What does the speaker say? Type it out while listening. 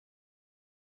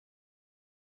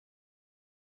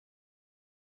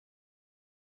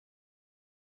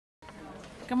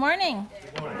Good morning.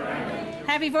 Good morning.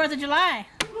 Happy 4th of July.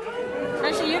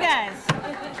 Especially you guys.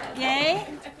 Yay?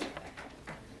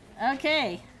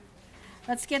 Okay,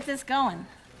 let's get this going.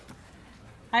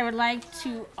 I would like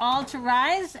to all to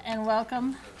rise and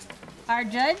welcome our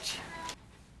judge.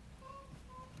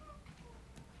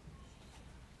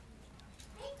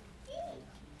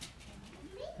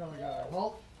 Color guard,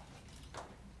 halt.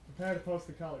 Prepare to post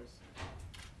the colors.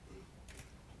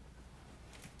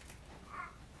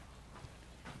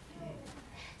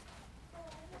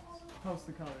 Post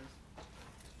the colors.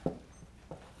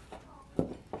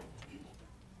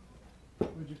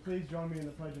 Would you please join me in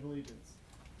the Pledge of Allegiance?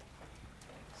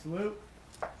 Salute.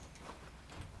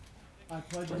 I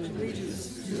pledge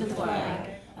allegiance to the flag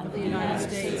of the United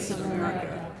States of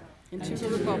America and to the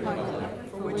republic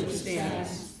for which it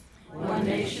stands, one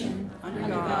nation, under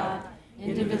God,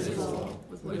 indivisible,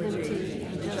 with liberty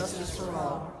and justice for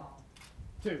all.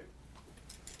 2.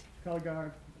 Color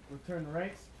guard, return the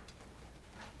ranks.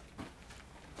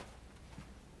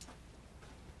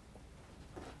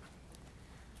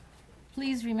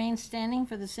 Please remain standing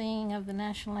for the singing of the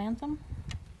national anthem.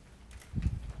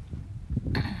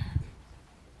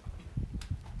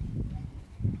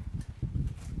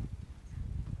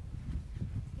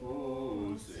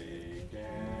 Oh, say,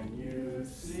 can you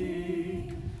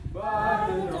see by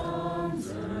the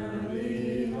dawn's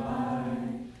early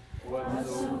light what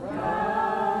so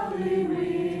proudly we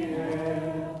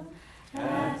hailed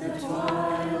at the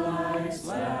twilight's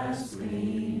last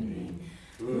gleaming,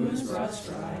 whose broad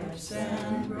stripes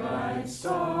and bright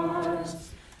stars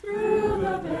through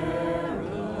the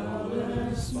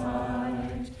perilous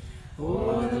fight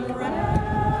o'er the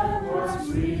ramparts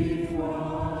we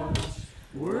watched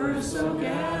were so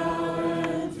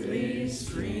gallantly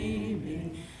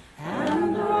streaming,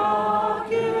 and the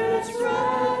rocket's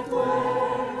red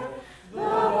glare, the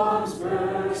bombs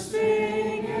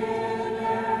bursting in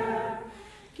air,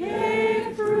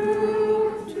 gave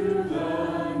proof to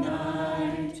the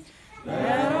night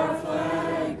that our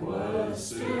flag was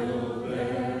still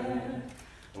there.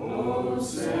 Oh,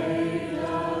 say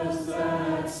does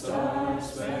that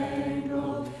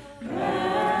star-spangled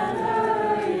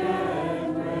banner yet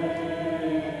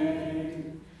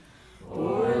wave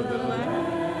o'er the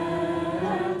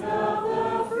land of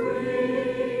the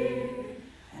free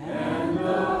and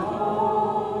the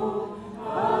home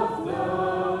of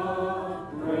the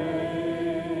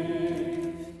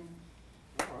brave.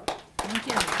 Thank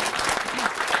you.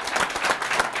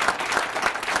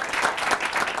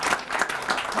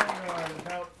 Color guard,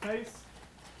 about face.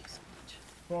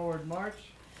 Forward march.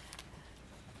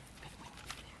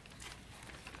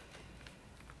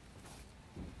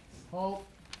 Halt.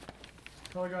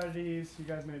 Color guard at ease. You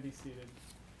guys may be seated.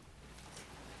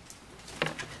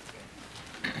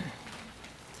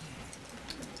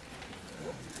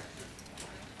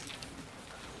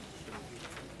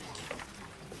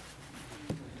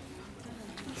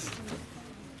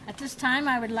 At this time,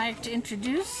 I would like to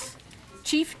introduce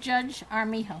Chief Judge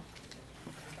Armijo.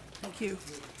 Thank you.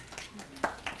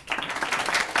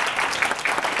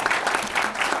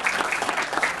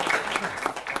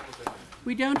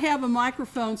 We don't have a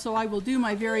microphone, so I will do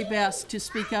my very best to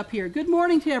speak up here. Good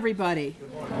morning to everybody.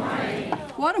 Good morning.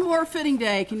 What a more fitting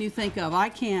day can you think of? I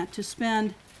can't, to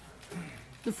spend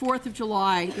the 4th of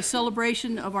July, the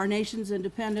celebration of our nation's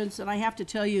independence, and I have to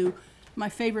tell you, my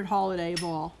favorite holiday of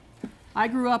all. I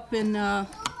grew up in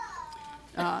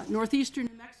northeastern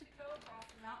New Mexico, across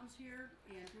the mountains here,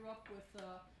 and grew up with,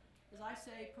 as I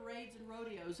say, parades and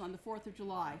rodeos on the 4th of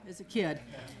July as a kid.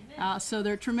 So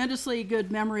they're tremendously good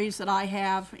memories that I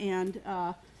have, and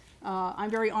I'm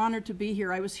very honored to be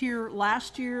here. I was here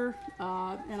last year,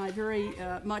 and I very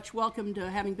much welcomed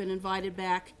having been invited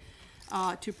back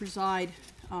to preside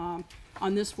on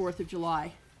this 4th of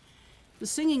July. The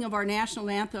singing of our national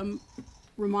anthem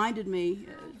reminded me,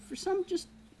 for some just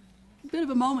a bit of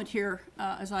a moment here,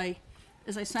 as I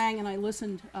sang and I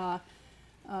listened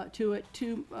to it,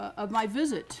 of my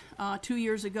visit 2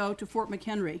 years ago to Fort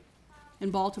McHenry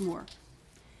in Baltimore.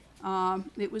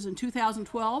 It was in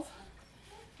 2012.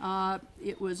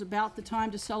 It was about the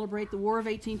time to celebrate the War of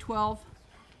 1812,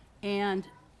 and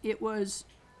it was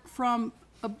from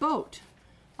a boat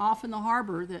off in the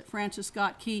harbor that Francis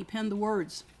Scott Key penned the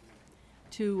words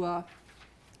to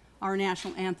our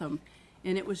national anthem.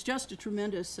 And it was just a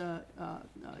tremendous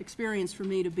experience for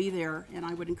me to be there, and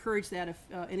I would encourage that if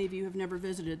any of you have never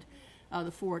visited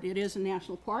the fort. It is a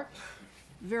national park,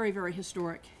 very, very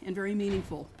historic and very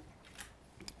meaningful.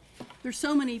 There's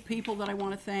so many people that I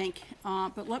want to thank,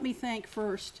 but let me thank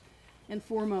first and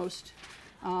foremost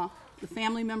the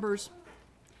family members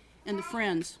and the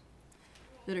friends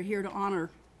that are here to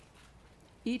honor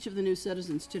each of the new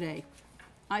citizens today.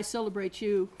 I celebrate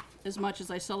you as much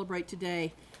as I celebrate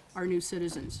today our new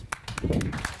citizens.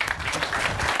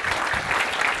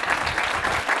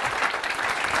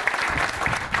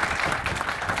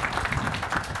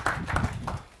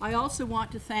 I also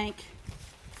want to thank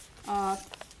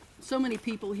so many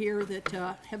people here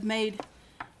that have made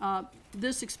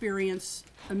this experience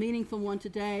a meaningful one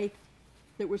today,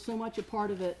 that were so much a part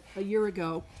of it a year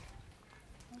ago.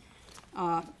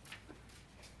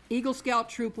 Eagle Scout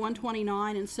Troop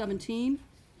 129 and 17,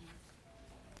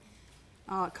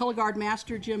 Color Guard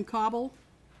Master Jim Cobble,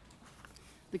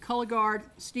 the Color Guard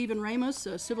Stephen Ramos,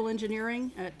 Civil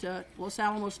Engineering at Los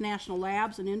Alamos National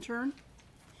Labs, an intern,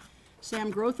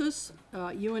 Sam Grothus,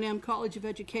 UNM College of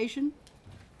Education,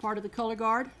 part of the Color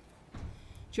Guard,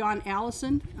 John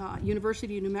Allison,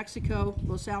 University of New Mexico,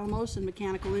 Los Alamos in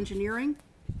Mechanical Engineering,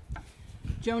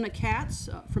 Jonah Katz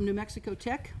from New Mexico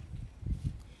Tech,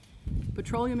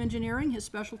 Petroleum Engineering, his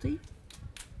specialty,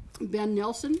 Ben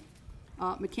Nelson,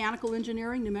 Mechanical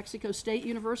Engineering, New Mexico State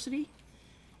University,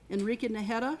 Enrique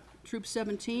Najeda, Troop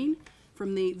 17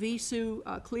 from the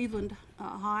VSU Cleveland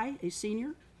High, a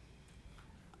senior,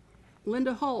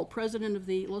 Linda Hull, president of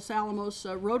the Los Alamos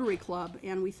Rotary Club,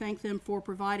 and we thank them for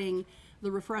providing the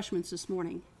refreshments this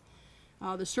morning.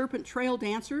 The Serpent Trail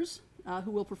Dancers,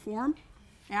 who will perform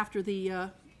after the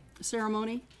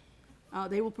ceremony.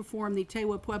 They will perform the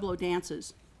Tewa Pueblo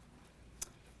dances.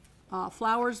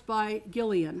 Flowers by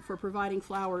Gillian for providing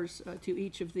flowers to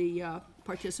each of the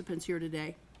participants here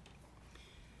today.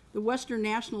 The Western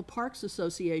National Parks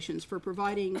Associations for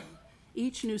providing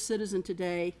each new citizen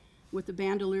today with the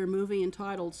Bandelier movie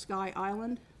entitled Sky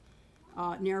Island,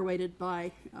 narrated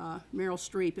by Meryl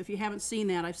Streep. If you haven't seen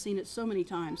that, I've seen it so many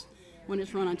times when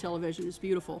it's run on television. It's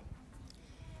beautiful.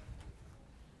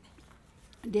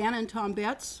 Dana and Tom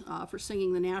Betts for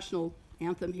singing the national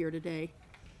anthem here today.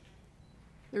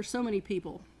 There's so many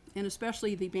people, and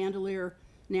especially the Bandelier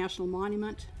National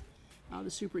Monument,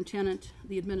 the superintendent,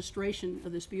 the administration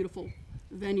of this beautiful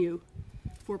venue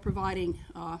for providing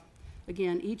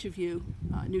again, each of you,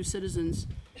 new citizens,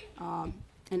 an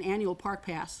annual park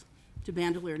pass to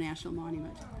Bandelier National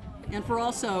Monument. And for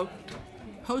also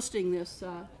hosting this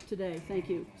today. Thank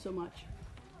you so much.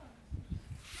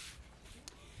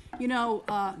 You know,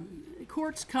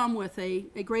 courts come with a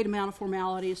great amount of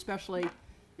formality, especially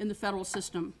in the federal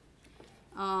system.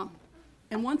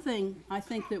 And one thing I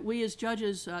think that we as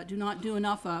judges do not do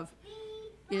enough of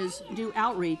is do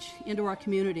outreach into our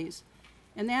communities.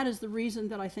 And that is the reason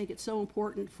that I think it's so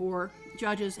important for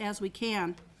judges, as we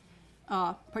can,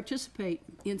 participate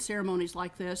in ceremonies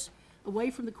like this,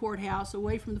 away from the courthouse,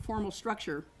 away from the formal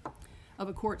structure of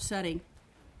a court setting,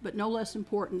 but no less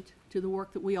important to the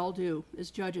work that we all do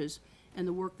as judges and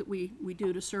the work that we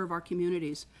do to serve our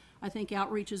communities. I think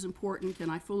outreach is important,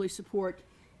 and I fully support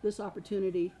this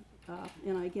opportunity,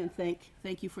 and I again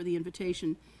thank you for the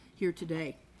invitation here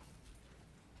today.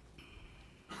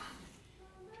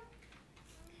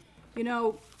 You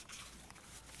know,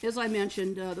 as I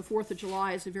mentioned, the 4th of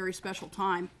July is a very special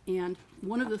time, and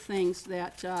one of the things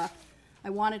that I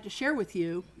wanted to share with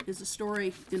you is a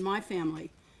story in my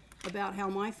family about how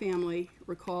my family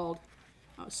recalled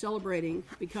celebrating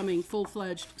becoming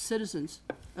full-fledged citizens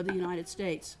of the United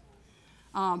States.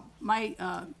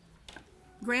 My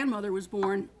grandmother was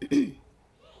born in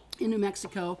New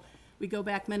Mexico. We go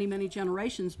back many, many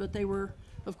generations, but they were,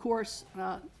 of course,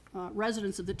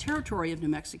 residents of the territory of New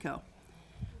Mexico.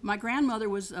 My grandmother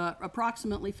was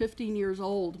approximately 15 years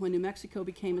old when New Mexico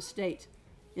became a state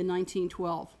in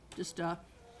 1912, just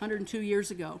 102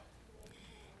 years ago.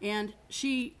 And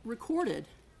she recorded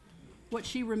what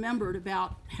she remembered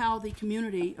about how the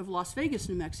community of Las Vegas,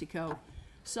 New Mexico,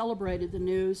 celebrated the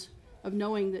news of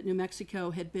knowing that New Mexico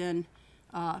had been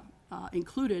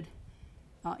included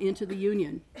into the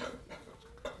Union.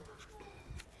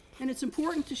 And it's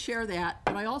important to share that,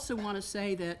 but I also want to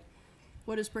say that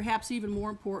what is perhaps even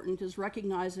more important is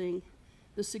recognizing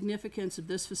the significance of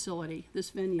this facility,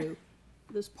 this venue,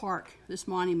 this park, this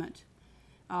monument,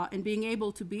 and being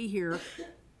able to be here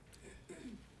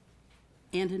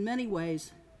and in many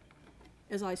ways,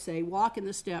 as I say, walk in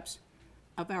the steps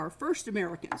of our first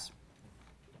Americans.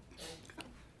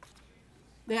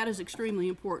 That is extremely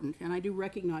important, and I do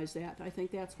recognize that. I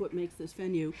think that's what makes this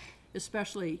venue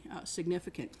especially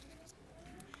significant.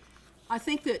 I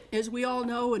think that, as we all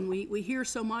know, and we hear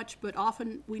so much, but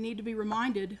often we need to be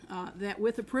reminded that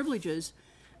with the privileges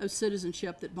of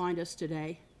citizenship that bind us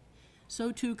today,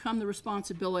 so too come the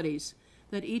responsibilities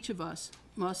that each of us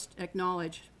must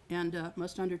acknowledge and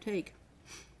must undertake.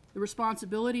 The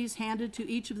responsibilities handed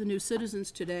to each of the new citizens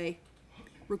today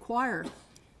require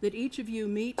that each of you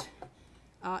meet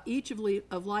each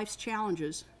of life's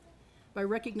challenges by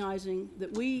recognizing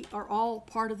that we are all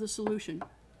part of the solution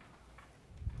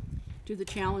to the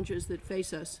challenges that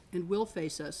face us and will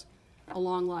face us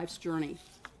along life's journey.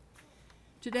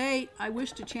 Today, I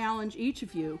wish to challenge each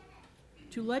of you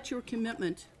to let your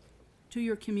commitment to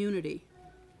your community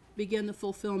begin the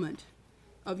fulfillment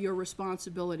of your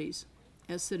responsibilities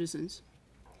as citizens.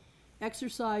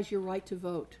 Exercise your right to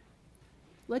vote.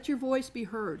 Let your voice be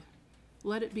heard.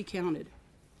 Let it be counted.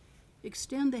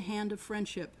 Extend the hand of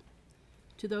friendship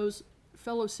to those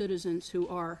fellow citizens who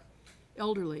are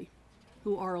elderly,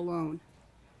 who are alone.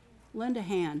 Lend a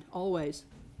hand, always,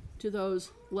 to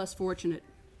those less fortunate.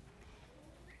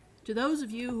 To those of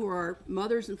you who are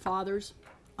mothers and fathers,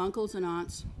 uncles and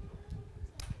aunts,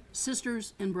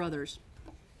 sisters and brothers,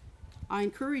 I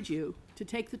encourage you to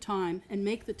take the time and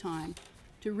make the time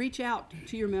to reach out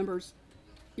to your members,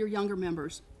 your younger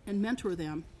members, and mentor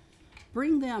them.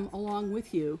 Bring them along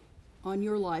with you on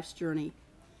your life's journey.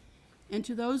 And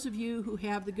to those of you who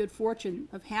have the good fortune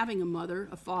of having a mother,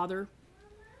 a father,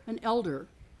 an elder,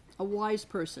 a wise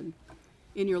person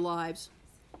in your lives,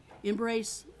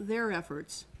 embrace their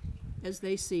efforts as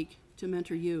they seek to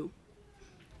mentor you.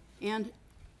 And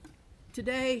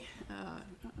today,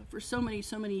 for so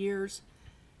many years,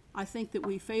 I think that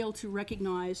we fail to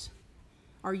recognize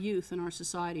our youth in our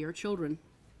society, our children.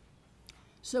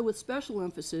 So with special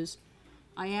emphasis,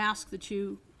 I ask that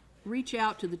you reach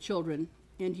out to the children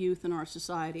and youth in our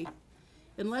society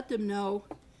and let them know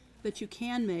that you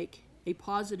can make a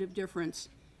positive difference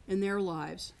in their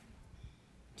lives.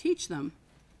 Teach them,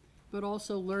 but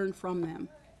also learn from them.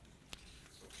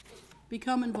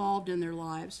 Become involved in their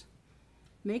lives.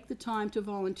 Make the time to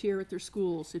volunteer at their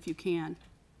schools if you can.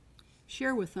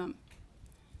 Share with them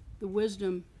the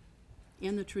wisdom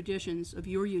and the traditions of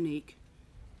your unique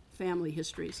family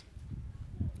histories.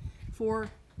 For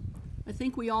I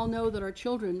think we all know that our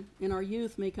children and our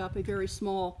youth make up a very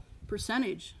small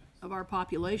percentage of our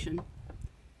population.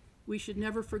 We should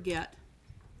never forget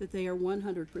that they are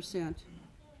 100%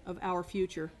 of our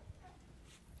future.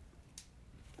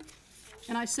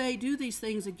 And I say, do these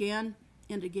things again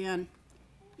and again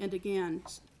and again.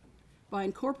 By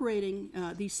incorporating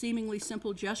these seemingly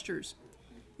simple gestures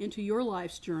into your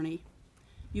life's journey,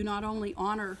 you not only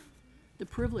honor the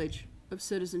privilege of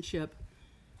citizenship,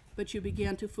 but you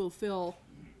begin to fulfill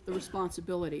the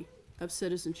responsibility of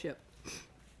citizenship.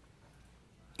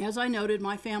 As I noted,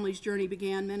 my family's journey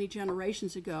began many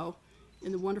generations ago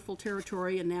in the wonderful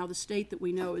territory and now the state that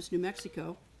we know as New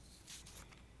Mexico.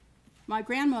 My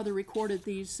grandmother recorded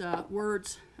these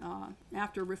words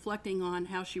after reflecting on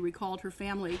how she recalled her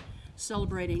family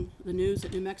celebrating the news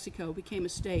that New Mexico became a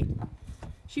state.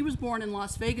 She was born in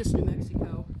Las Vegas, New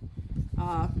Mexico.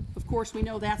 Of course, we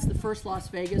know that's the first Las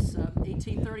Vegas,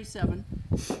 1837.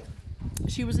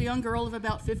 She was a young girl of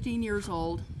about 15 years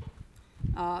old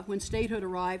when statehood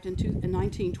arrived in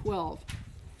 1912.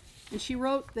 And she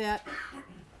wrote that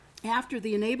after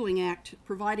the Enabling Act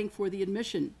providing for the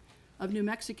admission of New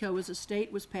Mexico as a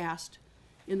state was passed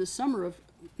in the summer of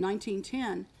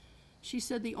 1910, she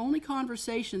said the only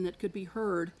conversation that could be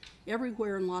heard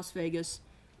everywhere in Las Vegas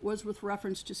was with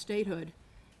reference to statehood,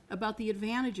 about the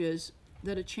advantages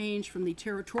that a change from the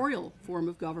territorial form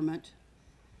of government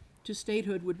to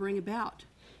statehood would bring about.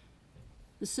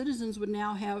 The citizens would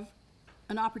now have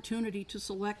an opportunity to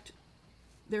select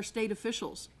their state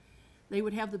officials. They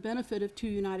would have the benefit of 2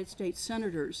 United States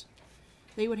senators.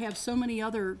 They would have so many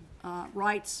other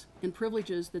rights and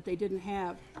privileges that they didn't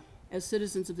have as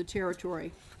citizens of the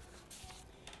territory.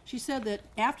 She said that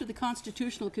after the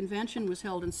Constitutional Convention was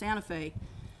held in Santa Fe,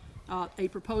 a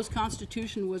proposed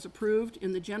constitution was approved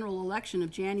in the general election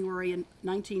of January in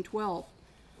 1912,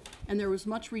 and there was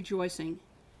much rejoicing.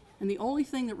 And the only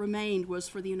thing that remained was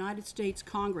for the United States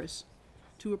Congress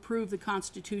to approve the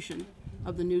Constitution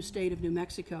of the new state of New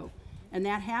Mexico, and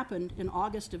that happened in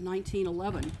August of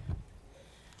 1911.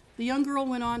 The young girl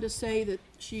went on to say that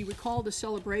she recalled the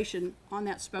celebration on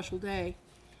that special day.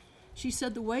 She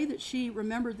said the way that she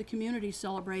remembered the community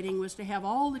celebrating was to have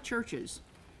all the churches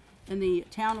in the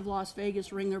town of Las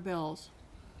Vegas ring their bells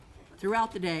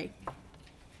throughout the day.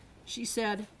 She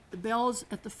said the bells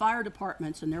at the fire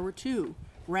departments, and there were 2,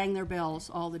 rang their bells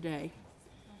all the day.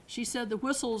 She said the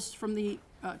whistles from the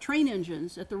train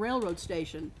engines at the railroad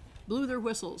station blew their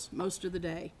whistles most of the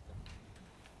day.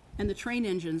 And the train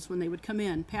engines, when they would come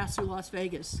in, pass through Las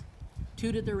Vegas,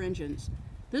 tooted their engines.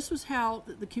 This was how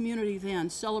the community then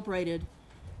celebrated,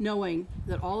 knowing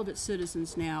that all of its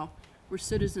citizens now were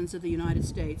citizens of the United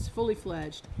States, fully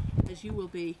fledged, as you will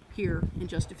be here in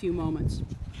just a few moments.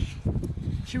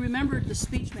 She remembered the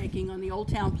speech making on the Old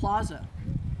Town Plaza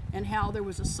and how there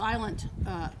was a silent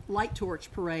light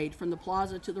torch parade from the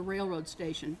plaza to the railroad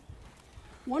station.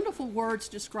 Wonderful words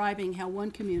describing how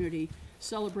one community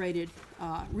celebrated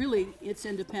really its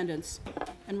independence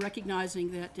and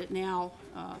recognizing that it now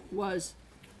was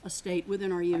a state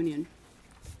within our union.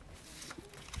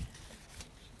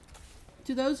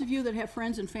 To those of you that have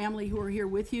friends and family who are here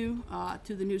with you,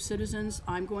 to the new citizens,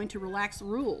 I'm going to relax the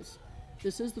rules.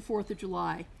 This is the 4th of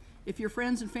July. If your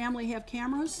friends and family have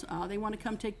cameras, they want to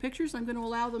come take pictures, I'm going to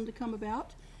allow them to come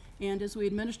about. And as we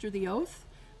administer the oath,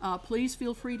 please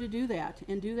feel free to do that,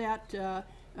 and do that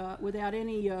without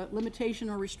any limitation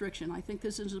or restriction. I think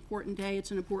this is an important day.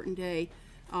 It's an important day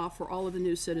for all of the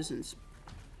new citizens.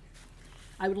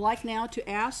 I would like now to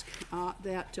ask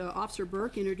that Officer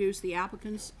Burke introduce the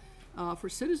applicants for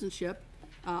citizenship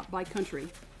by country.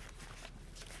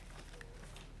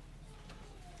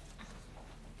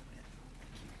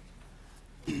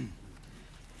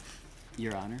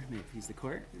 Your Honor, may it please the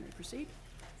court. You may proceed.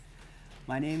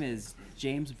 My name is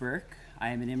James Burke. I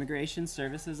am an Immigration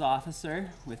Services Officer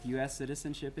with U.S.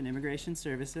 Citizenship and Immigration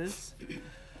Services.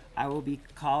 I will be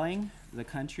calling the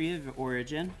country of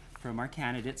origin from our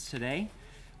candidates today.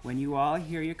 When you all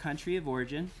hear your country of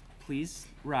origin, please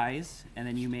rise, and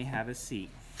then you may have a seat.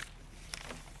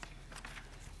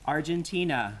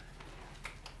 Argentina.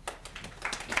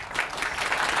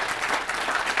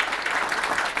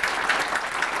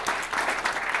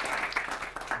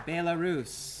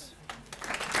 Belarus.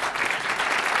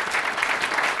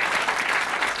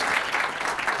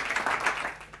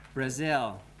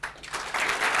 Brazil.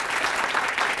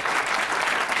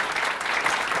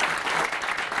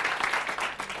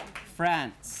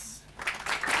 France.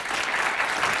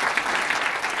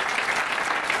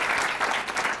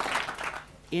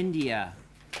 India.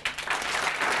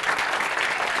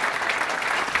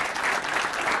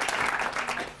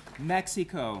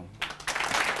 Mexico.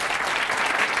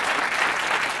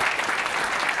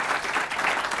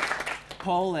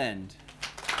 Poland.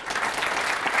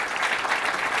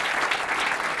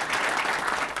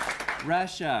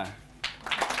 Russia.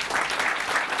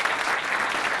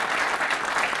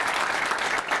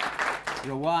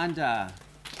 Rwanda.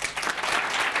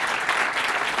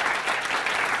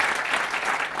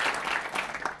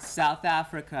 South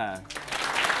Africa.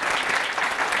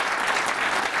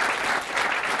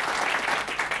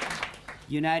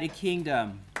 United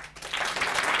Kingdom.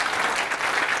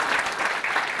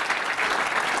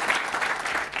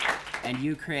 And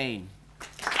Ukraine.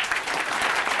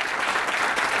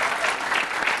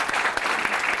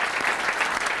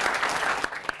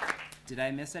 Did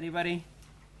I miss anybody?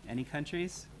 Any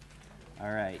countries?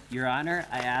 All right. Your Honor,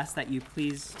 I ask that you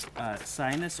please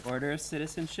sign this order of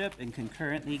citizenship and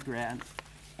concurrently grant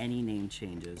any name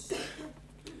changes.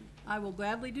 I will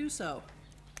gladly do so.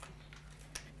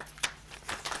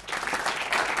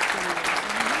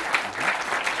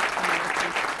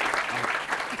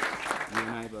 You and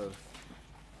I both.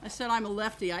 I said I'm a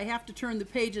lefty. I have to turn the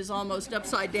pages almost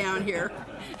upside down here.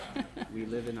 We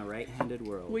live in a right-handed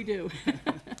world. We do.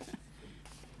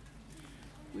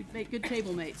 We'd make good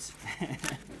table mates.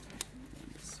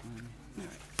 This one. All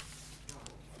right.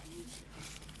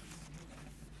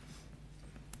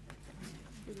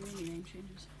 Were there any name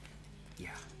changes? Yeah,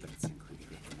 but it's included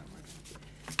in the order.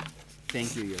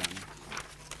 Thank you, Your Honor.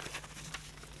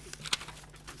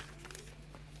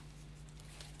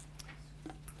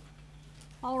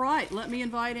 All right, let me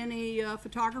invite any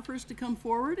photographers to come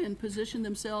forward and position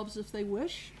themselves if they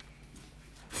wish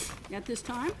at this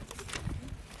time.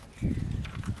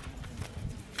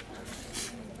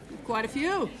 Quite a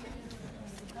few.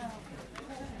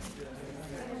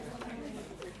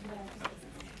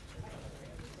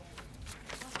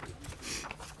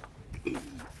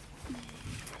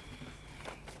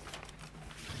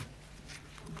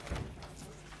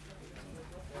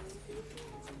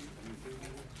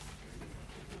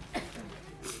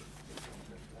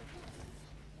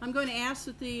 I'm going to ask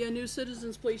that the new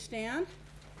citizens please stand.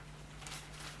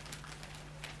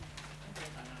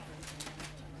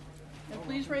 And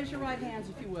please raise your right hands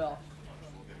if you will.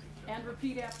 And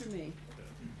repeat after me.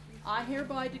 I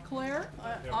hereby declare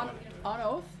on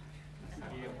oath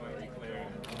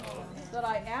that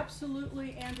I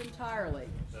absolutely and entirely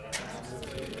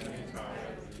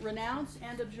renounce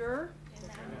and abjure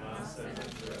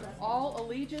all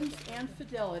allegiance and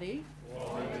fidelity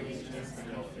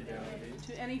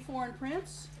to any foreign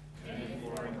prince,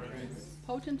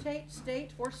 potentate,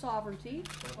 state, or sovereignty,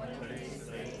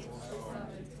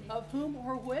 of whom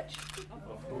or which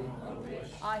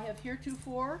I have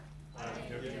heretofore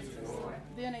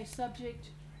been a subject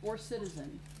or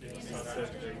citizen,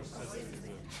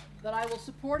 that I will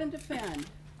support and defend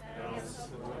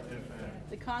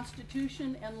the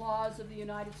Constitution and laws of the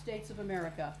United States of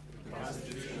America,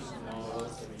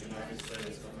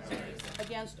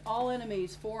 against all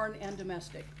enemies, foreign and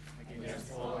domestic,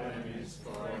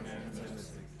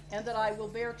 and that I will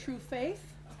bear true faith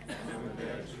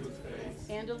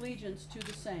and allegiance to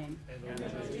the same,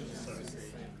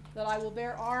 that I will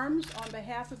bear arms on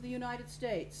behalf of the United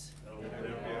States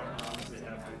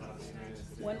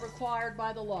when required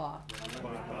by the law,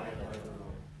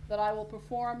 that I will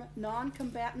perform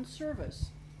non-combatant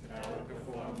service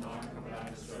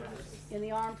in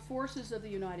the armed forces of the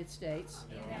United States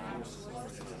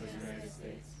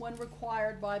when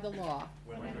required by the law,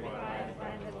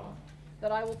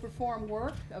 that I will perform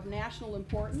work of national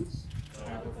importance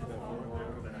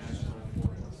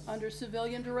under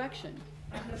civilian direction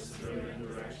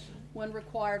when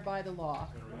required by the law,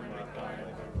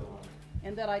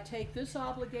 and that I take this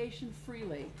obligation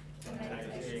freely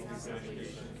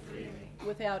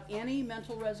without any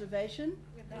mental reservation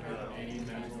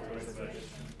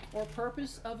or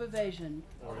purpose of evasion.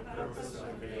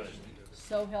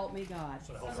 So help me God.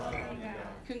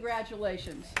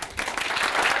 Congratulations.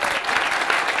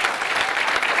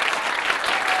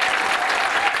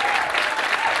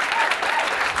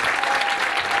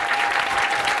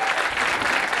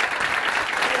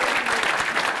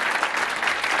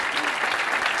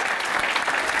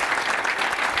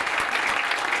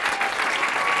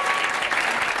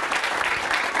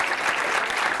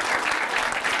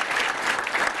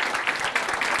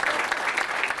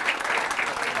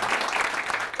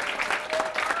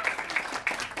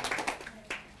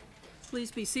 Please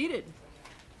be seated.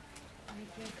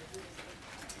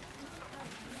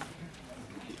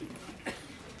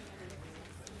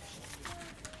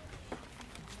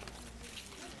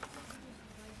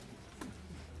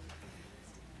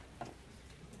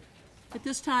 At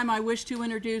this time, I wish to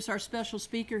introduce our special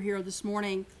speaker here this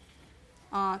morning,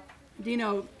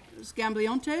 Dino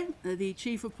Sgamblionte, the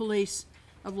Chief of Police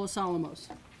of Los Alamos.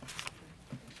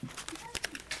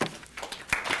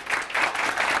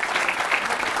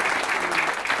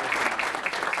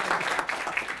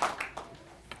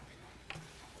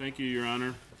 Thank you, Your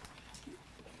Honor.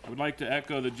 I would like to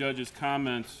echo the judge's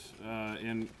comments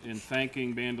in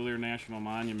thanking Bandelier National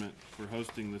Monument for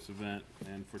hosting this event,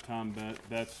 and for Tom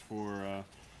Betts for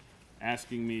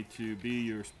asking me to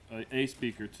be a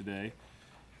speaker today,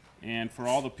 and for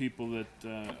all the people that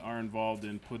are involved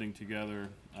in putting together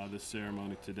this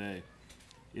ceremony today.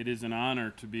 It is an honor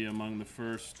to be among the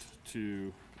first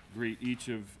to greet each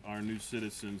of our new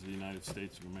citizens of the United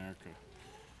States of America.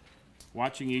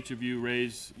 Watching each of you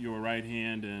raise your right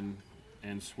hand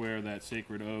and swear that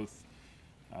sacred oath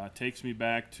takes me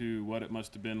back to what it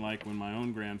must have been like when my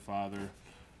own grandfather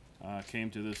came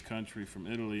to this country from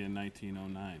Italy in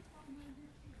 1909.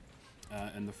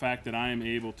 And the fact that I am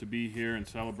able to be here and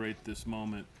celebrate this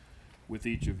moment with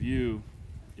each of you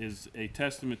is a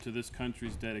testament to this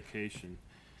country's dedication,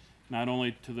 not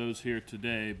only to those here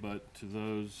today, but to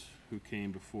those who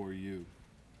came before you.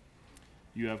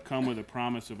 You have come with a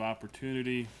promise of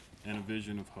opportunity and a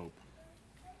vision of hope.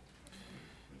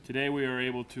 Today we are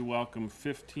able to welcome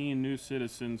 15 new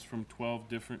citizens from 12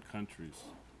 different countries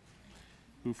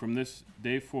who from this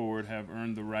day forward have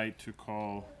earned the right to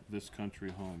call this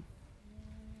country home.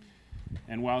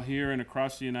 And while here and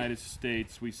across the United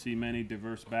States we see many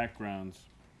diverse backgrounds,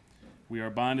 we are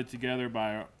bonded together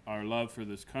by our love for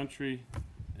this country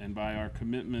and by our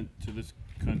commitment to this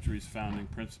country's founding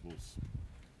principles.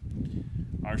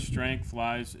 Our strength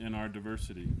lies in our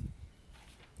diversity.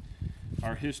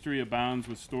 Our history abounds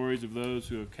with stories of those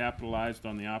who have capitalized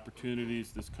on the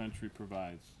opportunities this country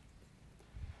provides.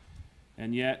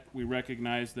 And yet, we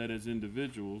recognize that as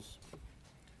individuals,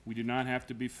 we do not have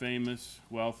to be famous,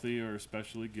 wealthy, or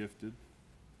especially gifted.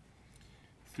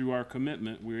 Through our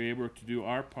commitment, we are able to do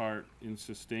our part in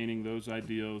sustaining those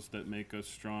ideals that make us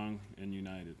strong and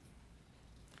united.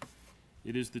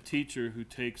 It is the teacher who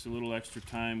takes a little extra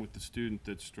time with the student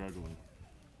that's struggling.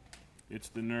 It's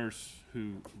the nurse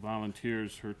who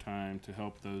volunteers her time to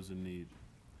help those in need.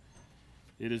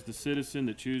 It is the citizen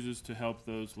that chooses to help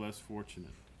those less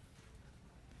fortunate.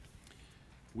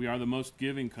 We are the most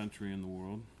giving country in the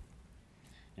world,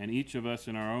 and each of us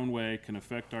in our own way can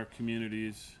affect our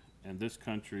communities and this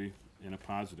country in a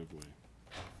positive way.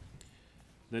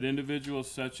 That individuals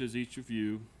such as each of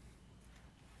you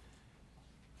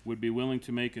would be willing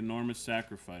to make enormous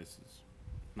sacrifices,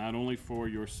 not only for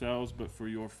yourselves but for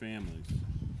your families,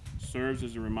 serves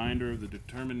as a reminder of the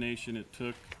determination it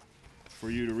took for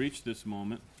you to reach this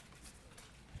moment,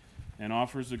 and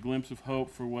offers a glimpse of hope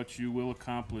for what you will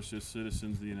accomplish as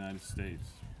citizens of the United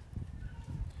States.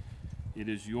 It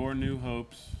is your new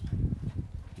hopes,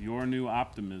 your new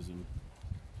optimism,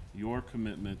 your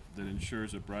commitment that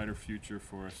ensures a brighter future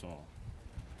for us all.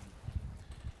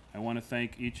 I want to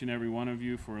thank each and every one of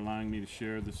you for allowing me to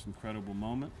share this incredible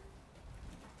moment.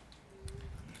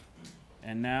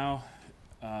 And now,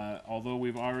 although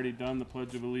we've already done the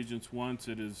Pledge of Allegiance once,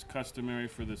 it is customary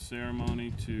for the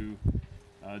ceremony to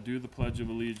do the Pledge of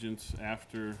Allegiance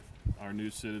after our new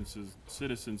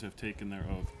citizens have taken their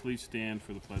oath. Please stand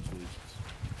for the Pledge of Allegiance.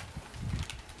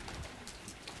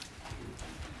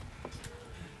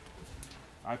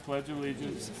 I pledge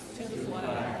allegiance To the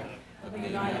flag of the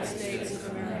United States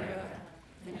of America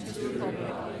and to the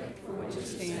republic for which it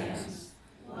stands,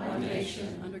 one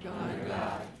nation under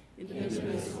God,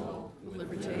 indivisible, with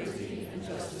liberty and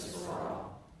justice for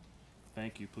all.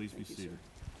 Thank you. Please be seated.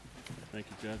 Thank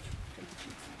you, Judge.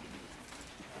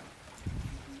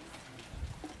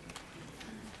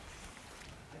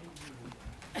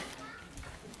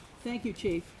 Thank you,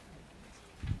 Chief.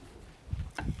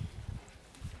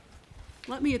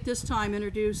 Let me at this time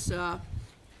introduce our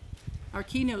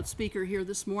keynote speaker here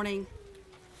this morning,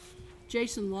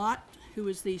 Jason Lott, who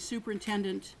is the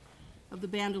superintendent of the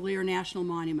Bandelier National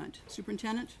Monument.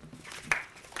 Superintendent?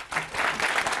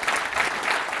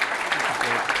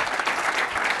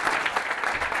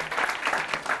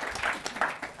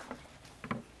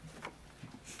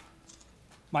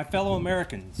 My fellow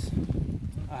Americans,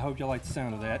 I hope you like the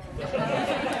sound of that.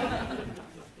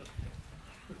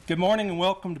 Good morning and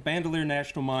welcome to Bandelier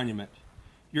National Monument,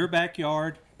 your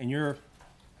backyard and your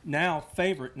now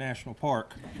favorite national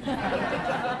park.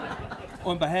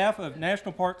 On behalf of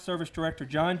National Park Service Director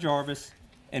John Jarvis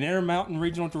and Intermountain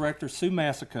Regional Director Sue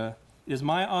Massica, it is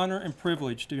my honor and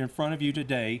privilege to be in front of you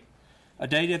today, a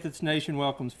day that this nation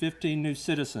welcomes 15 new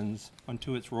citizens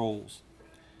onto its rolls.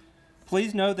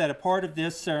 Please know that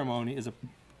please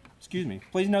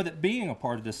know that being a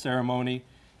part of this ceremony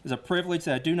is a privilege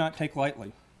that I do not take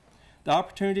lightly. The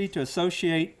opportunity to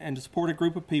associate and to support a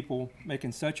group of people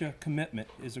making such a commitment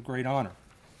is a great honor.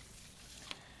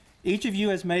 Each of you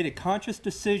has made a conscious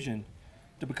decision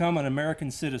to become an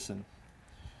American citizen,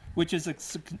 which is a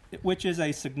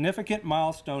significant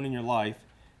milestone in your life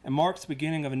and marks the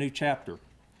beginning of a new chapter.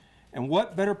 And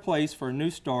what better place for a new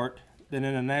start than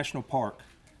in a national park,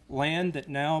 land that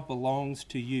now belongs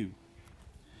to you.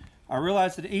 I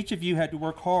realize that each of you had to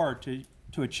work hard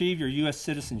to achieve your U.S.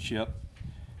 citizenship,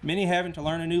 many having to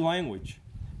learn a new language,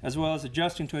 as well as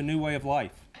adjusting to a new way of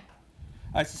life.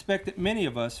 I suspect that many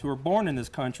of us who were born in this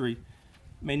country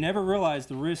may never realize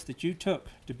the risk that you took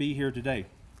to be here today.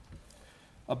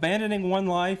 Abandoning one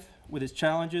life with its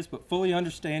challenges, but fully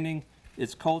understanding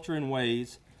its culture and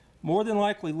ways, more than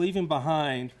likely leaving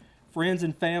behind friends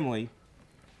and family,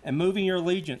 and moving your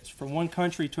allegiance from one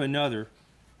country to another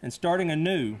and starting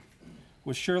anew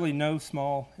was surely no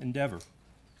small endeavor.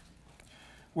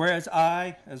 Whereas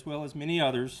I, as well as many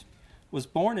others, was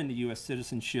born into U.S.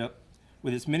 citizenship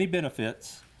with its many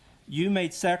benefits, you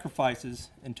made sacrifices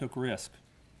and took risk.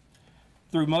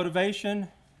 Through motivation,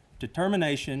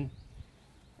 determination,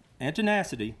 and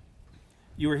tenacity,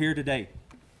 you are here today.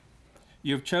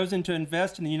 You have chosen to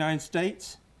invest in the United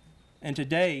States, and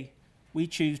today we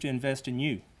choose to invest in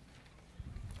you.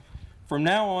 From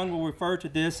now on, we'll refer to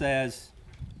this as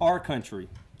our country,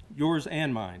 yours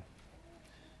and mine.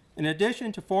 In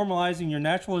addition to formalizing your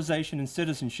naturalization and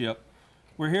citizenship,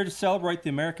 we're here to celebrate the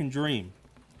American dream,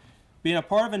 being a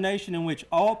part of a nation in which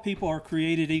all people are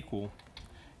created equal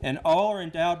and all are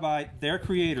endowed by their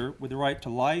Creator with the right to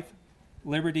life,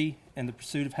 liberty, and the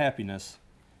pursuit of happiness.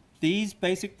 These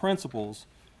basic principles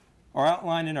are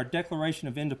outlined in our Declaration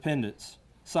of Independence,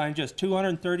 signed just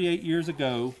 238 years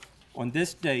ago on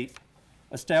this date,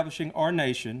 establishing our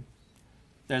nation,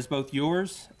 that is both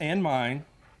yours and mine,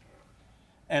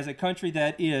 as a country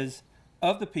that is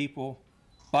of the people,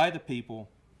 by the people,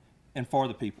 and for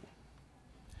the people.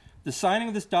 The signing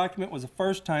of this document was the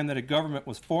first time that a government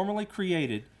was formally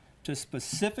created to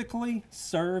specifically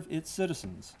serve its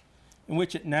citizens, in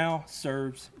which it now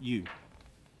serves you.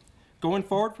 Going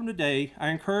forward from today, I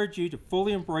encourage you to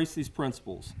fully embrace these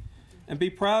principles and be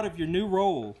proud of your new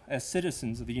role as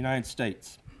citizens of the United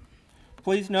States.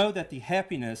 Please know that the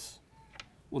happiness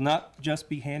will not just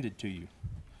be handed to you,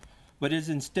 but is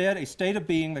instead a state of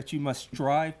being that you must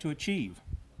strive to achieve.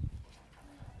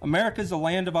 America is a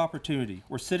land of opportunity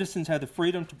where citizens have the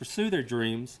freedom to pursue their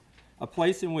dreams, a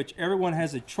place in which everyone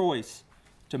has a choice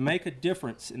to make a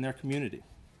difference in their community,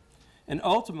 and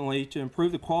ultimately to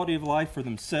improve the quality of life for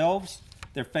themselves,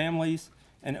 their families,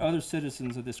 and other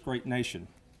citizens of this great nation.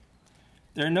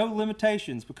 There are no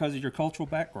limitations because of your cultural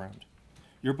background,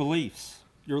 your beliefs,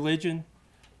 your religion,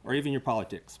 or even your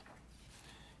politics.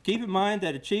 Keep in mind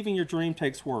that achieving your dream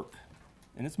takes work,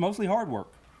 and it's mostly hard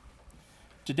work.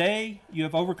 Today, you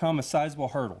have overcome a sizable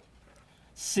hurdle.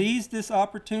 Seize this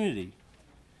opportunity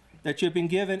that you've been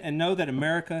given and know that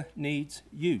America needs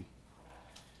you.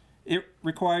 It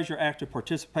requires your active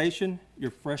participation,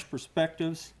 your fresh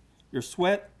perspectives, your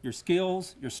sweat, your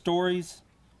skills, your stories,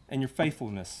 and your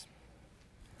faithfulness.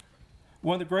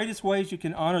 One of the greatest ways you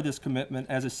can honor this commitment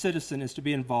as a citizen is to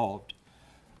be involved.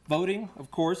 Voting,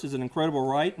 of course, is an incredible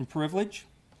right and privilege,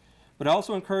 but I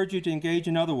also encourage you to engage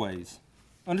in other ways.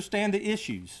 Understand the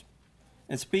issues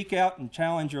and speak out and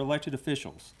challenge your elected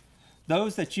officials,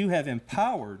 those that you have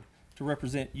empowered to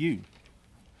represent you.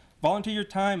 Volunteer your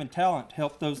time and talent to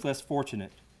help those less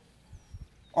fortunate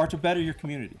or to better your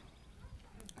community.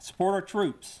 Support our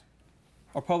troops,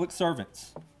 our public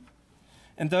servants,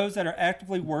 and those that are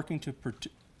actively working to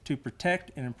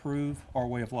protect and improve our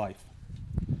way of life.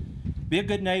 Be a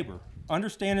good neighbor.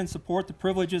 Understand and support the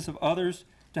privileges of others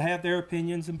to have their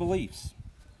opinions and beliefs.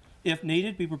 If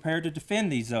needed, be prepared to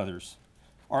defend these others,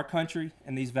 our country,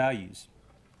 and these values.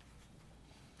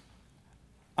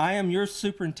 I am your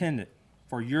superintendent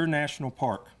for your national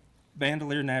park,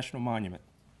 Bandelier National Monument.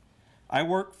 I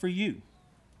work for you.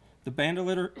 The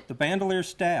Bandelier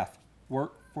staff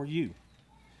work for you.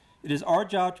 It is our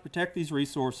job to protect these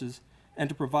resources and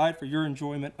to provide for your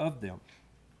enjoyment of them.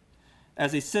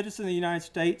 As a citizen of the United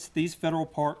States, these federal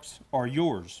parks are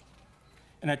yours.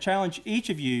 And I challenge each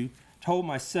of you to hold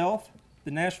myself,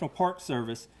 the National Park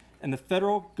Service, and the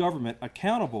federal government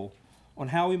accountable on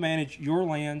how we manage your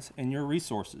lands and your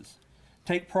resources.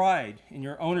 Take pride in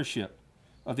your ownership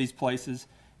of these places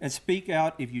and speak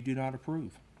out if you do not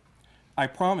approve. I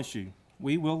promise you,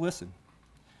 we will listen.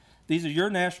 These are your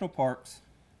national parks.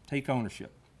 Take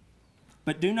ownership.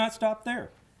 But do not stop there.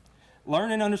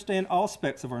 Learn and understand all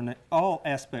aspects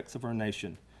of our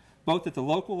nation, both at the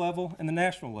local level and the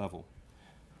national level.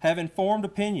 Have informed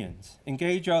opinions,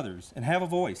 engage others, and have a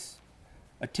voice.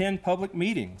 Attend public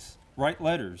meetings, write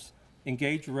letters,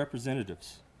 engage your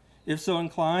representatives. If so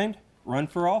inclined, run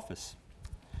for office.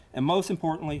 And most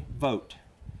importantly, vote.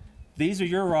 These are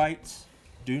your rights.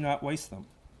 Do not waste them.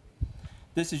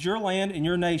 This is your land and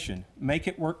your nation. Make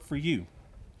it work for you.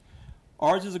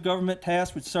 Ours is a government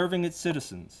tasked with serving its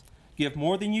citizens. Give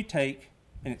more than you take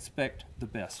and expect the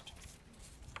best.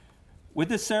 With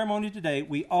this ceremony today,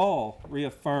 we all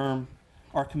reaffirm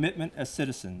our commitment as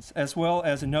citizens, as well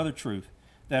as another truth,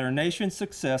 that our nation's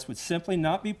success would simply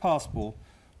not be possible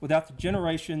without the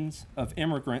generations of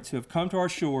immigrants who have come to our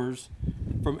shores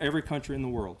from every country in the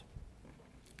world.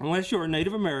 Unless you are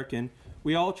Native American,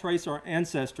 we all trace our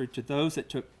ancestry to those that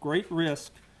took great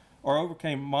risk or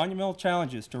overcame monumental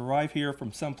challenges to arrive here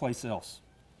from someplace else.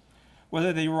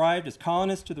 Whether they arrived as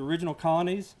colonists to the original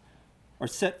colonies, or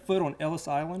set foot on Ellis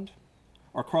Island,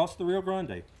 or crossed the Rio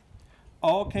Grande,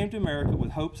 all came to America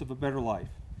with hopes of a better life.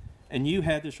 And you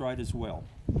had this right as well.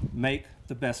 Make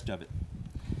the best of it.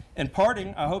 In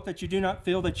parting, I hope that you do not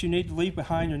feel that you need to leave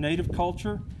behind your native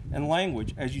culture and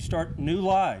language as you start new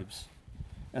lives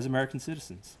as American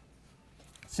citizens.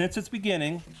 Since its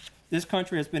beginning, this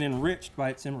country has been enriched by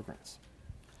its immigrants.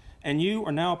 And you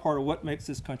are now a part of what makes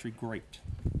this country great.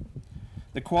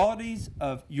 The qualities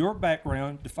of your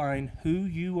background define who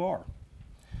you are.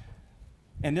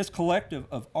 And this collective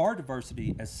of our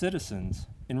diversity as citizens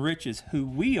enriches who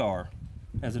we are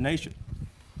as a nation.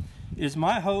 It is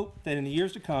my hope that in the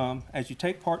years to come, as you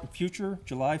take part in future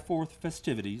July 4th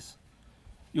festivities,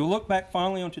 you'll look back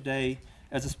fondly on today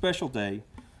as a special day,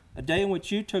 a day in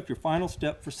which you took your final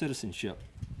step for citizenship,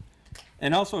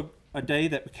 and also a day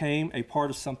that became a part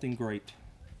of something great,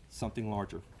 something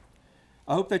larger.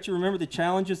 I hope that you remember the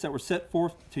challenges that were set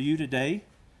forth to you today,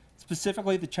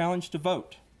 specifically the challenge to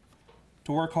vote,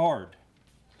 to work hard,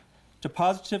 to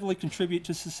positively contribute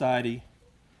to society,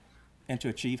 and to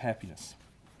achieve happiness.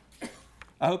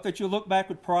 I hope that you'll look back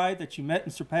with pride that you met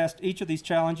and surpassed each of these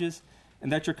challenges,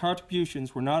 and that your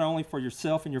contributions were not only for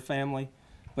yourself and your family,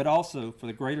 but also for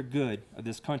the greater good of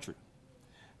this country.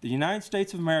 The United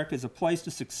States of America is a place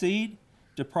to succeed,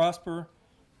 to prosper,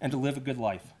 and to live a good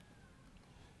life.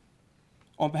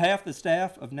 On behalf of the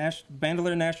staff of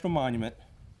Bandelier National Monument,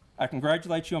 I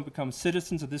congratulate you on becoming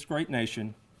citizens of this great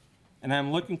nation, and I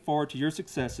am looking forward to your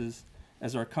successes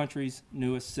as our country's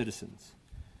newest citizens.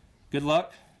 Good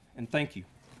luck, and thank you.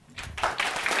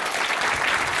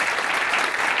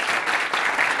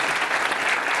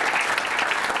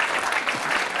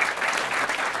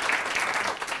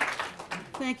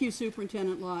 Thank you,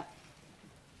 Superintendent Lott.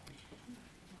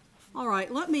 All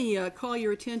right, let me call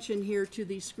your attention here to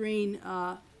the screen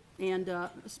and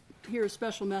hear a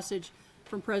special message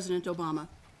from President Obama.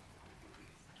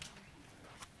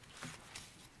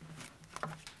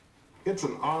 It's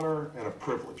an honor and a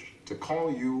privilege to call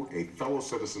you a fellow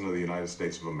citizen of the United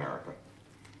States of America.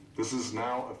 This is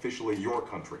now officially your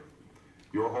country,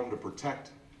 your home to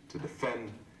protect, to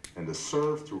defend, and to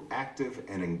serve through active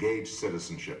and engaged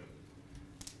citizenship.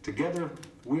 Together,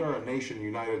 we are a nation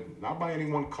united not by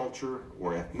any one culture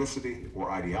or ethnicity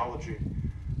or ideology,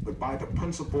 but by the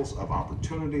principles of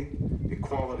opportunity,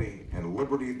 equality, and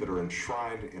liberty that are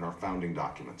enshrined in our founding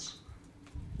documents.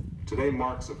 Today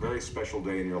marks a very special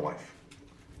day in your life.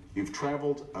 You've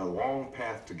traveled a long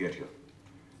path to get here.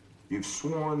 You've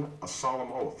sworn a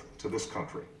solemn oath to this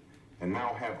country and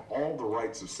now have all the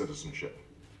rights of citizenship.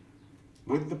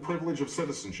 With the privilege of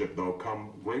citizenship, though,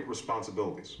 come great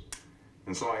responsibilities.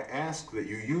 And so I ask that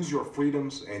you use your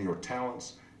freedoms and your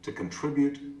talents to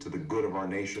contribute to the good of our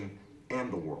nation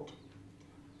and the world.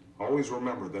 Always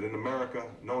remember that in America,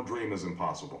 no dream is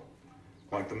impossible.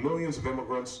 Like the millions of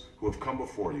immigrants who have come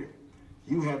before you,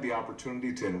 you have the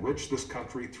opportunity to enrich this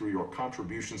country through your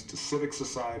contributions to civic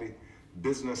society,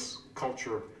 business,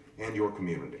 culture, and your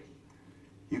community.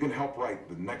 You can help write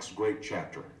the next great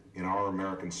chapter in our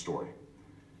American story.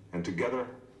 And together,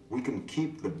 we can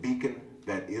keep the beacon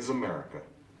that is America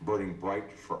burning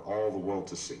bright for all the world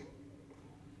to see.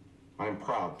 I am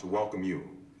proud to welcome you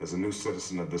as a new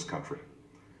citizen of this country.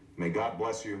 May God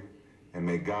bless you, and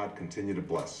may God continue to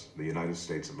bless the United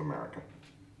States of America.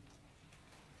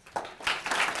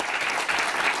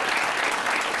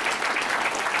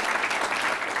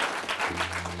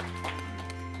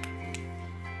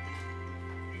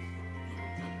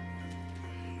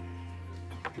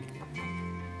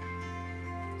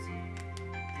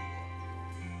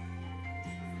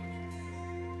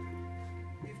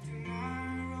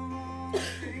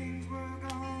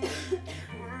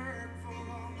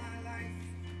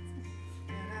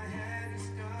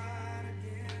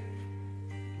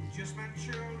 Just my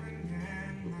children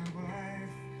and my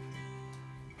wife.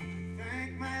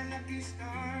 Thank my lucky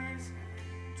stars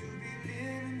to be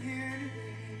living here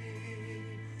today.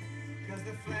 'Cause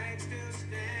the flag still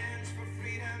stands for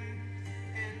freedom,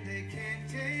 and they can't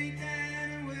take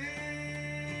that away.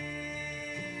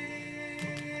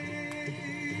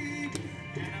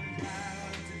 And I'm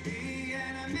proud to be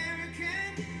an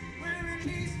American, where at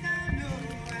least I know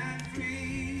I'm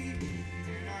free.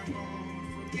 And I won't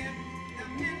forget the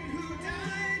men who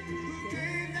died, who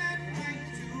gave that right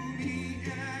to me.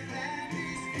 And I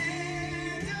gladly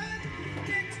stand up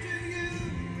next to you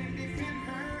and defend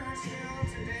her still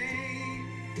today.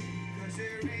 'Cause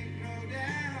there ain't no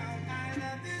doubt I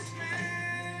love this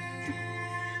land.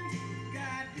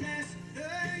 God bless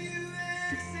the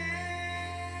USA.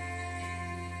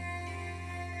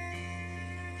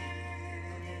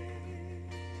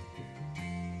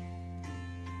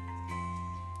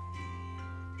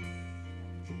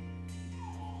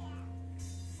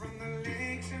 From the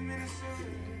lakes of Minnesota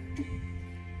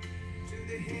to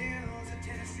the hills of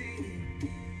Tennessee,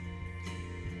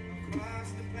 across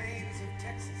the plains of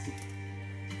Texas,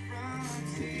 from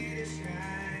sea to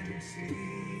shining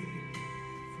sea,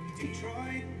 from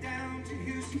Detroit down to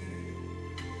Houston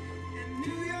and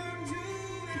New York to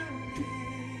LA.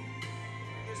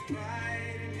 There's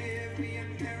pride in every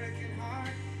American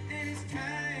heart, and it's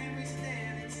time we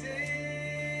stand and say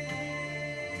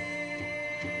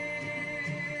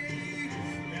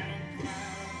that I'm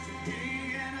proud to be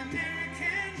an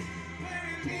American, where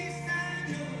at least I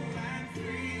know I'm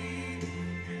free.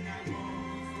 And I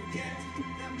won't forget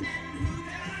the men who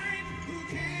died, who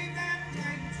gave that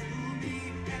right to me.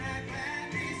 And I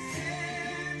gladly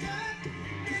stand up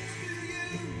next to you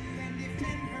and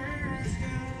defend her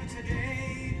still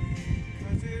today.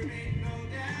 'Cause there ain't no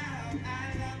doubt I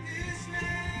love this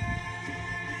land.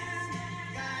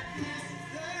 God bless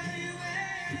the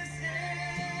USA.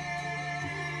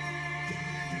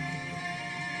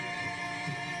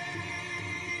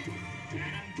 And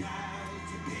I'm proud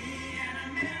to be an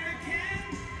American,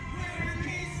 where at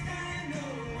least I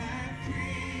know I'm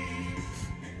free.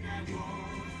 And I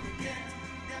won't forget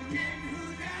the men who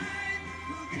died,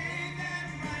 who gave that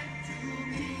right to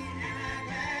me. And I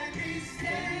gladly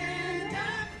stand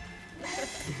up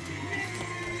next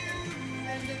to you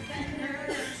and defend her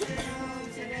still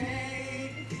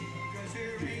today. 'Cause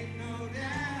there ain't no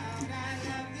doubt I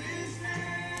love this land.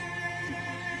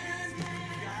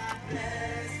 God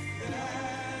bless the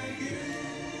USA.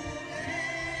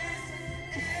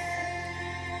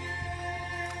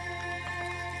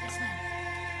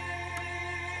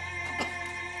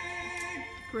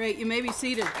 Great, you may be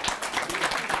seated.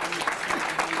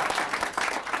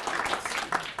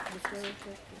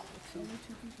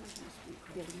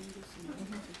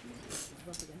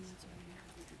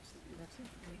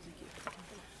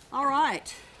 All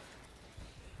right.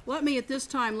 Let me at this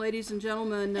time, ladies and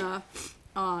gentlemen,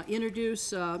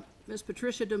 introduce Ms.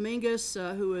 Patricia Dominguez,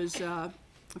 who is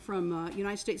from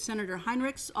United States Senator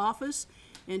Heinrich's office,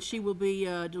 and she will be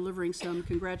delivering some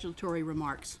congratulatory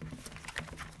remarks.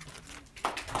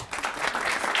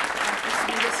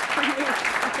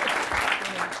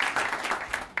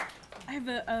 I have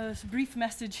a brief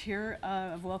message here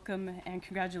of welcome and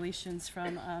congratulations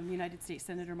from United States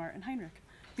Senator Martin Heinrich.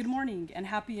 Good morning and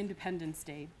happy Independence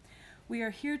Day. We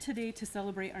are here today to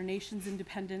celebrate our nation's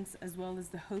independence as well as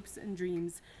the hopes and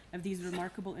dreams of these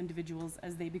remarkable individuals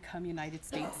as they become United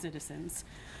States citizens.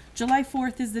 July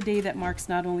 4th is the day that marks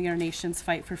not only our nation's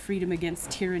fight for freedom against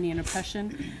tyranny and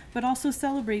oppression, but also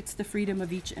celebrates the freedom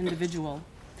of each individual.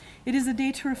 It is a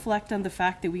day to reflect on the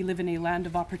fact that we live in a land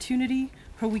of opportunity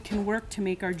where we can work to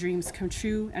make our dreams come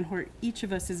true and where each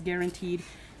of us is guaranteed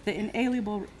the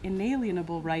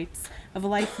inalienable rights of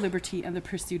life, liberty, and the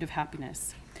pursuit of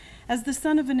happiness. As the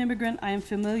son of an immigrant, I am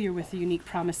familiar with the unique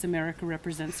promise America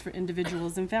represents for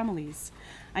individuals and families.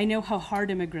 I know how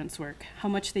hard immigrants work, how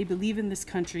much they believe in this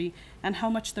country, and how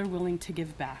much they're willing to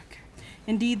give back.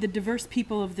 Indeed, the diverse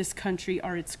people of this country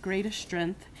are its greatest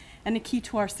strength and a key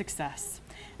to our success.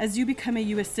 As you become a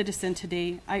U.S. citizen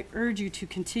today, I urge you to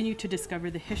continue to discover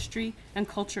the history and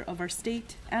culture of our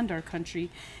state and our country,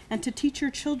 and to teach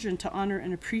your children to honor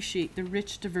and appreciate the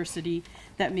rich diversity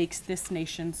that makes this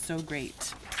nation so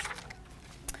great.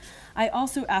 I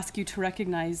also ask you to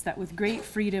recognize that with great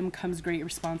freedom comes great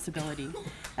responsibility.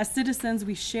 As citizens,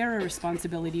 we share a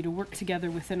responsibility to work together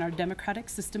within our democratic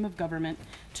system of government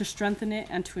to strengthen it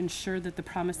and to ensure that the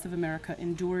promise of America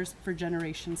endures for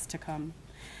generations to come.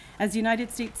 As United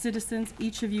States citizens,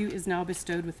 each of you is now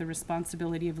bestowed with the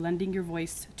responsibility of lending your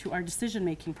voice to our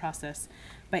decision-making process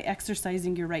by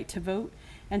exercising your right to vote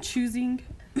and choosing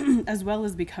as well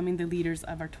as becoming the leaders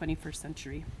of our 21st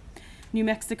century. New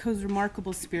Mexico's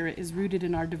remarkable spirit is rooted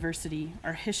in our diversity,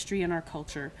 our history, and our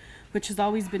culture, which has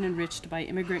always been enriched by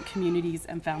immigrant communities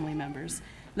and family members.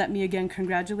 Let me again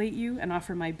congratulate you and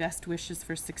offer my best wishes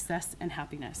for success and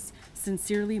happiness.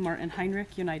 Sincerely, Martin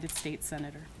Heinrich, United States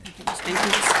Senator. Thank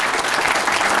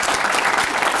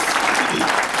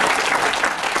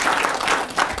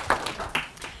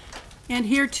you. And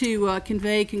here to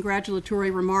convey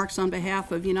congratulatory remarks on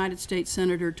behalf of United States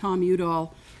Senator Tom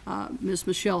Udall, Ms.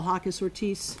 Michelle Hawkes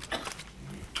Ortiz.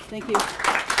 Thank you.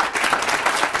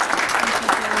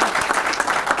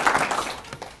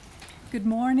 Good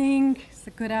morning. It's a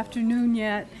good afternoon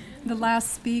yet. The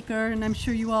last speaker, and I'm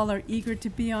sure you all are eager to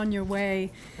be on your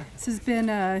way. This has been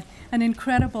an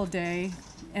incredible day,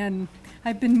 and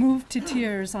I've been moved to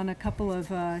tears on a couple of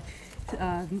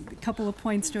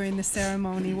points during the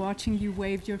ceremony, watching you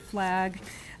wave your flag.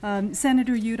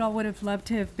 Senator Udall would have loved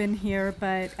to have been here,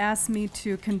 but asked me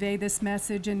to convey this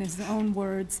message in his own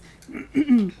words.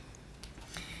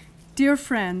 Dear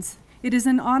friends, it is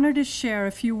an honor to share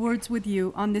a few words with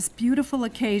you on this beautiful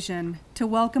occasion to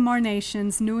welcome our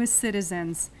nation's newest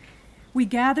citizens. We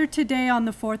gather today on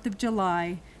the 4th of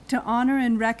July to honor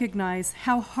and recognize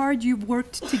how hard you've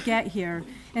worked to get here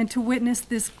and to witness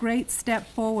this great step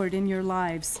forward in your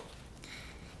lives.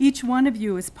 Each one of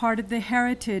you is part of the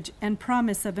heritage and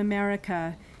promise of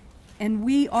America, and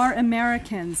we are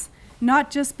Americans,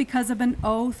 not just because of an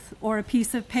oath or a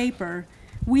piece of paper.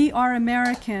 We are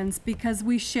Americans because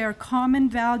we share common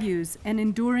values and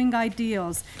enduring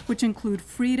ideals, which include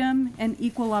freedom and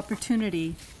equal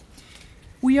opportunity.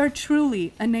 We are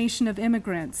truly a nation of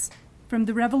immigrants. From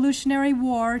the Revolutionary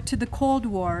War to the Cold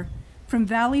War, from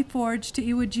Valley Forge to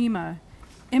Iwo Jima,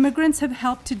 immigrants have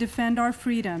helped to defend our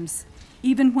freedoms,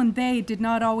 even when they did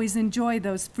not always enjoy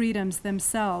those freedoms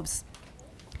themselves.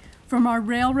 From our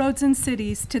railroads and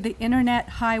cities to the internet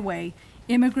highway,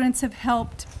 immigrants have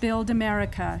helped build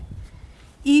America.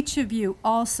 Each of you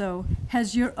also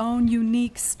has your own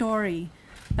unique story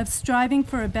of striving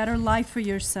for a better life for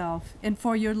yourself and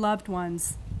for your loved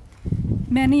ones.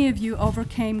 Many of you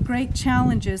overcame great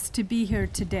challenges to be here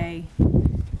today.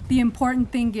 The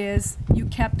important thing is you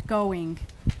kept going.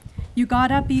 You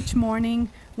got up each morning,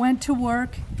 went to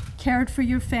work, cared for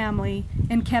your family,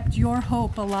 and kept your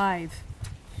hope alive.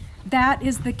 That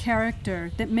is the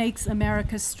character that makes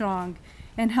America strong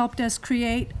and helped us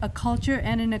create a culture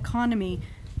and an economy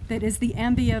that is the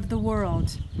envy of the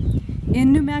world.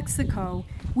 In New Mexico,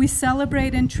 we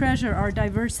celebrate and treasure our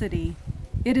diversity.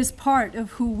 It is part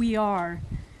of who we are.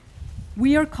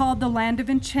 We are called the land of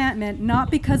enchantment not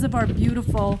because of our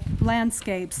beautiful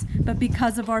landscapes, but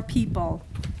because of our people.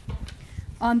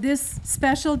 On this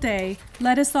special day,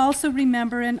 let us also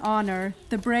remember and honor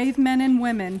the brave men and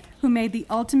women who made the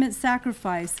ultimate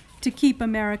sacrifice to keep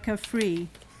America free.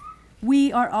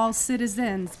 We are all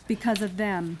citizens because of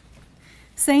them.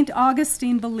 St.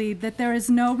 Augustine believed that there is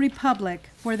no republic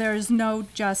where there is no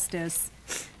justice.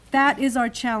 That is our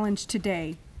challenge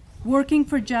today, working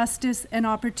for justice and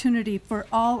opportunity for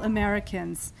all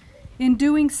Americans. In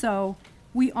doing so,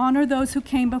 we honor those who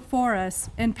came before us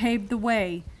and paved the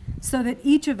way so that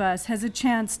each of us has a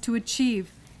chance to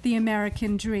achieve the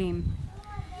American dream.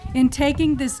 In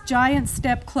taking this giant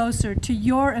step closer to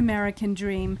your American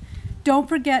dream, don't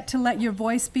forget to let your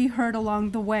voice be heard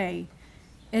along the way.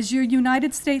 As your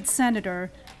United States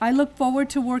Senator, I look forward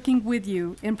to working with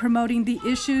you in promoting the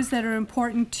issues that are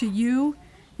important to you,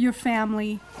 your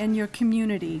family, and your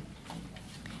community.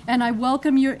 And I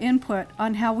welcome your input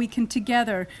on how we can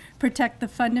together protect the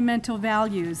fundamental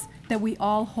values that we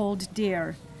all hold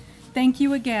dear. Thank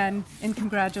you again, and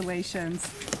congratulations.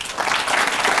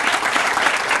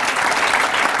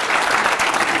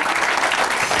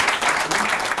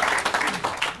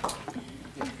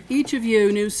 Each of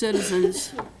you new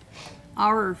citizens,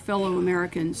 our fellow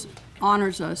Americans,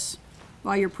 honors us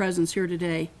by your presence here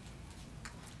today.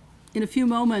 In a few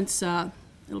moments,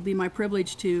 it'll be my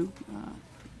privilege to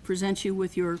present you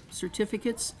with your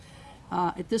certificates.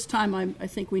 At this time, I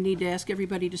think we need to ask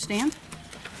everybody to stand.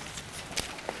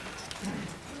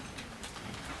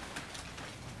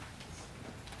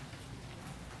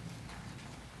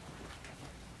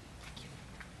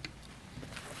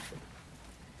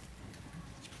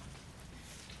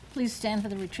 Please stand for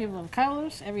the retrieval of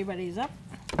colors. Everybody's up.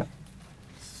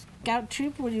 Scout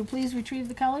troop, will you please retrieve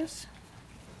the colors?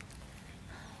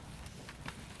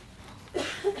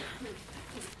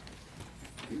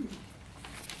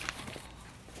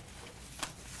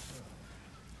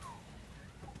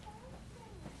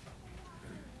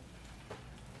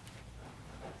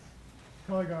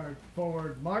 Color guard,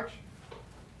 forward, march.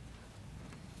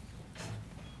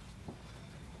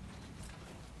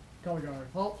 Color guard,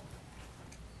 halt.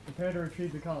 Prepare to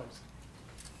retrieve the colors.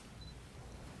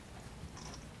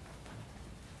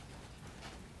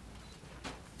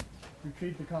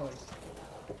 Retrieve the colors.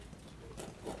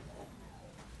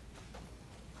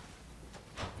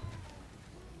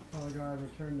 Color guard,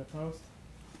 return to post.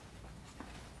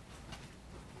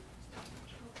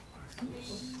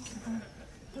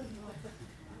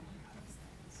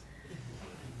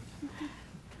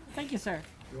 Thank you, sir.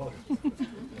 You're welcome.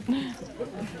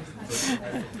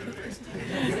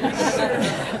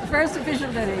 First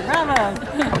official duty. Bravo.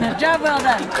 Job well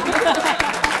done.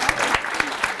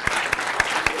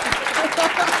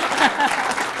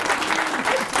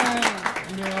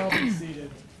 You may all be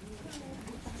seated.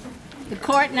 The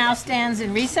court now stands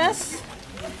in recess.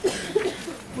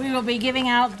 We will be giving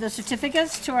out the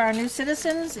certificates to our new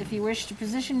citizens. If you wish to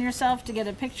position yourself to get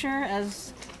a picture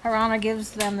as Her Honor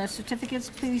gives them the certificates,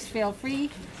 please feel free.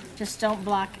 Just don't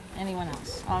block anyone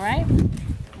else, all right? And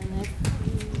if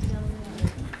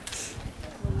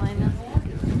we'll line up.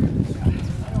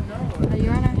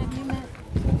 Your Honor, have you met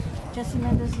Jesse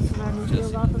Mendes? This is our new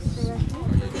field office director.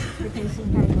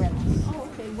 Replacing Patty Reynolds.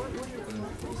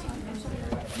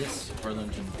 Yes,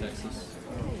 Arlington, Texas.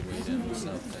 Way down in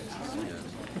South Texas,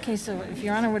 yeah. Okay, so if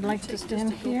Your Honor would like to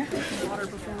stand here. Water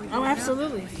before we Oh,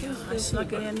 absolutely. I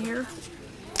snuck it in here.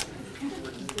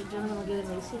 The gentleman will get in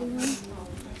the sitting room.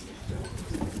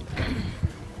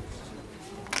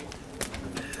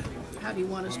 How do you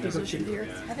want us positioned here?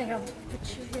 I think I'll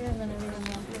put you here and then everyone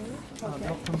will here. Okay.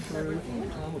 They'll come through.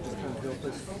 Tom will just kind of help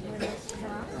us.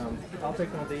 I'll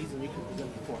take one of these and you can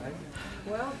present the flag.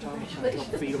 Well, I'll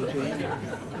feed them to you.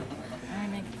 I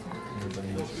make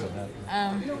Everybody looks so happy.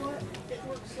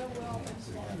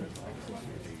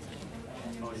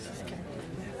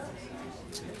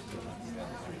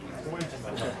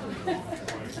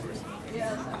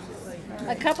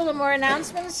 A couple of more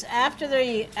announcements. After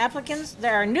the applicants,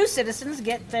 there are new citizens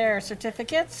get their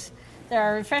certificates. There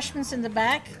are refreshments in the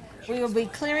back. We will be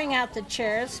clearing out the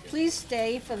chairs. Please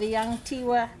stay for the young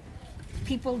Tiwa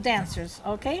people dancers,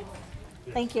 okay?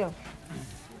 Thank you.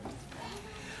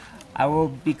 I will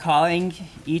be calling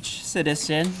each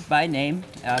citizen by name.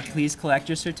 Please collect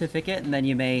your certificate and then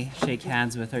you may shake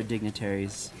hands with our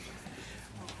dignitaries.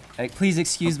 Please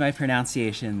excuse my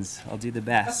pronunciations. I'll do the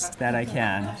best that I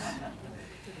can.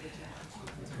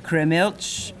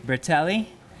 Kremilch Bertelli.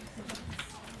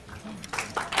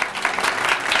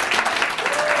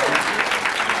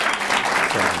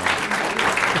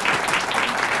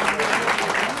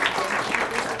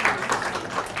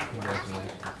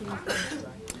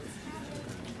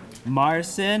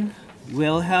 Marcin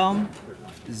Wilhelm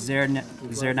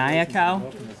Zerniakow.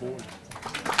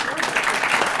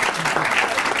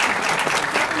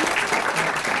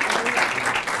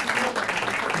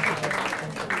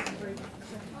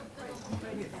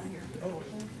 get down here.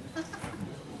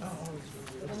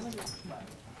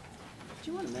 Do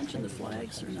you want to mention the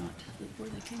flags or not? Where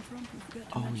they came from? We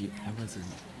forgot to mention. I wasn't.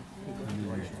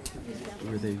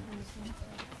 Were they?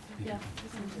 Yeah.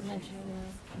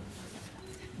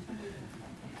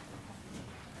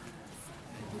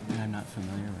 I'm not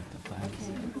familiar with the flags.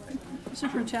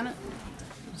 Superintendent?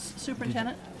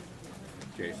 Superintendent?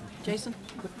 Jason?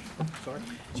 Do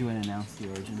you want to announce the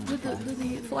origin of the Did flag?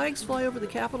 the flags fly over the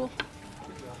Capitol?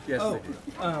 Yes.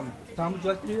 Tom, would you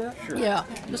like to do that? Sure. Yeah,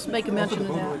 just make a mention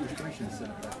of that.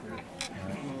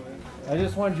 I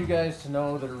just wanted you guys to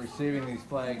know that are receiving these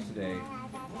flags today.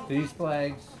 These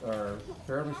flags are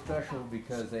fairly special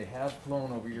because they have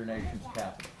flown over your nation's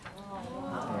capital.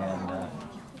 And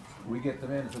we get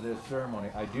them in for this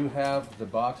ceremony. I do have the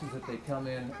boxes that they come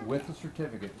in with the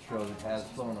certificate to show that it has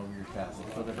flown over your capital.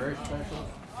 So they're very special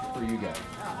for you guys.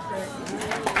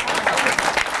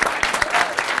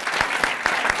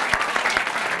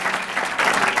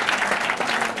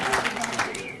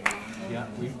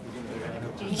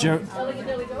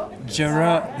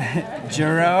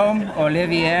 Jerome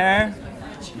Olivier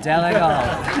Delagal.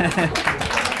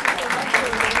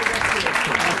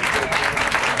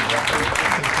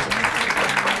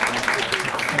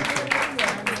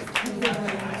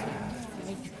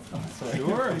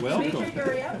 Sure, welcome.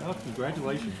 Oh,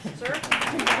 congratulations.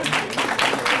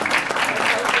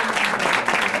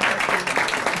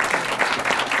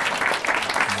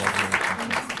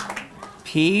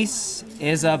 Peace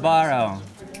is a borrow.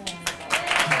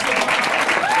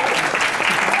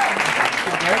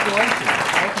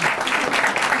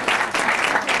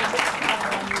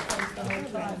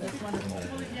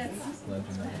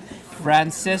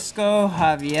 Francisco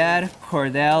Javier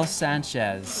Cordell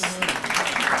Sanchez.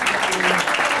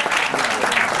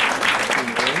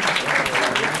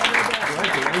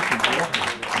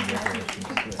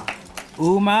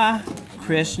 Uma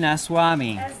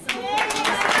Krishnaswamy.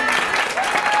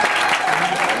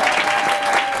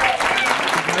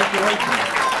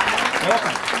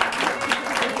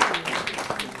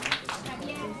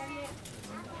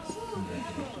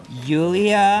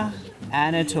 Yulia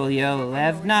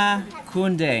Anatolievna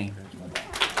Kunde.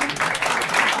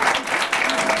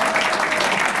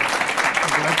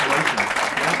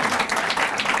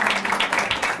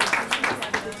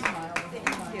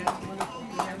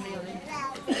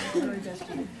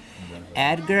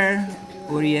 Edgar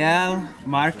Uriel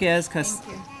Marquez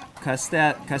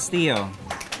Castillo.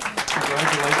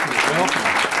 Congratulations, welcome.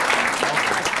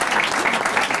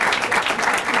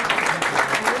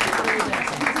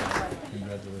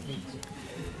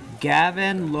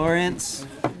 Gavin Lawrence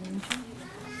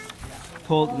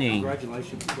Poltney.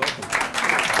 Congratulations, welcome.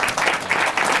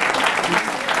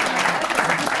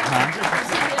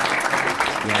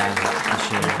 Yeah,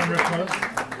 sure.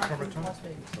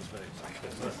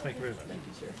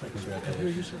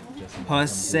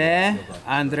 Jose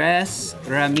Andres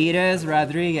Ramirez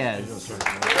Rodriguez.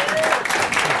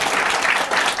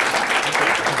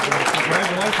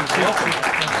 Congratulations, welcome.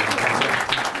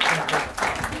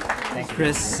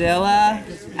 Priscilla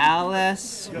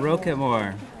Alice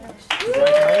Rocamore.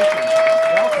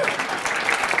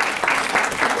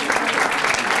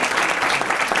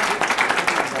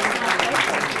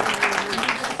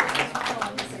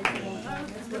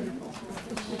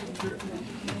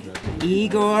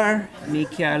 Igor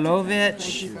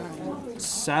Mikhailovich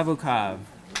Savukov.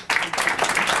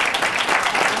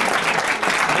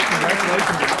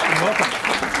 Congratulations and welcome.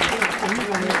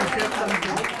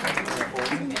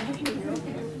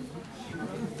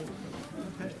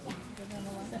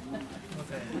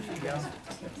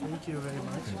 Thank you very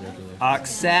much.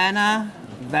 Oksana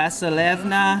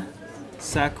Vasilevna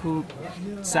Savukova.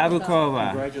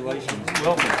 Congratulations,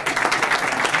 welcome.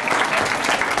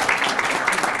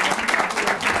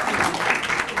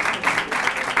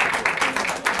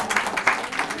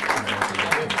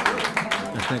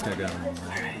 I think I got them all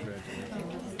right.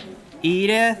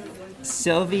 Edith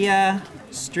Sylvia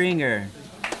Stringer.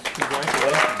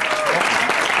 Congratulations.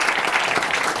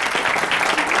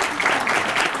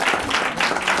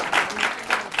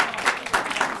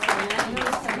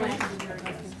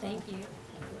 Thank you.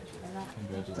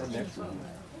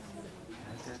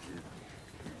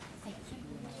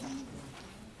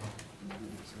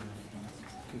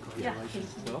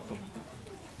 Congratulations, welcome.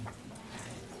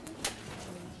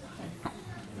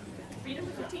 Freedom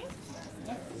 15?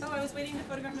 Oh, I was waiting to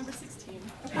photograph number 16.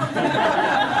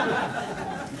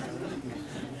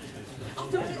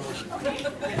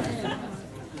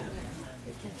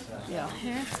 Yeah.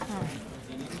 Here. Oh.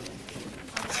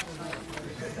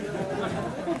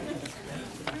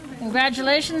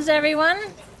 Congratulations, everyone.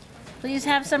 Please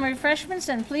have some refreshments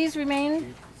and please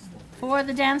remain for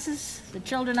the dances. The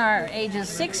children are ages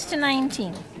 6 to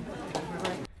 19.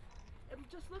 It'll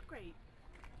just look great.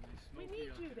 We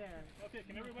need you there. Okay,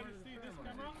 can everybody see this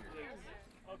camera? Yes.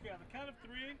 Okay, on the count of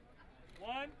 3.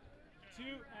 1, 2,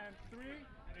 and 3.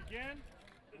 And again.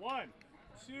 1,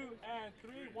 2, and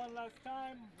 3. One last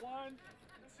time. 1,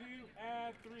 2,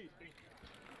 and 3. Thank you.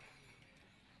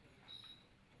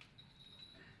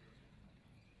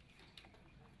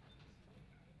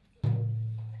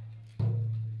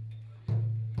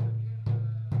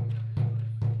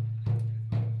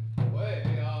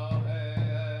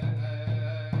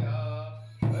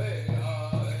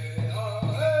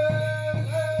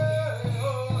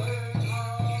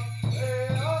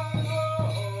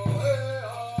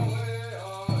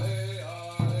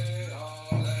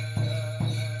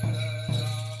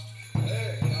 Hey,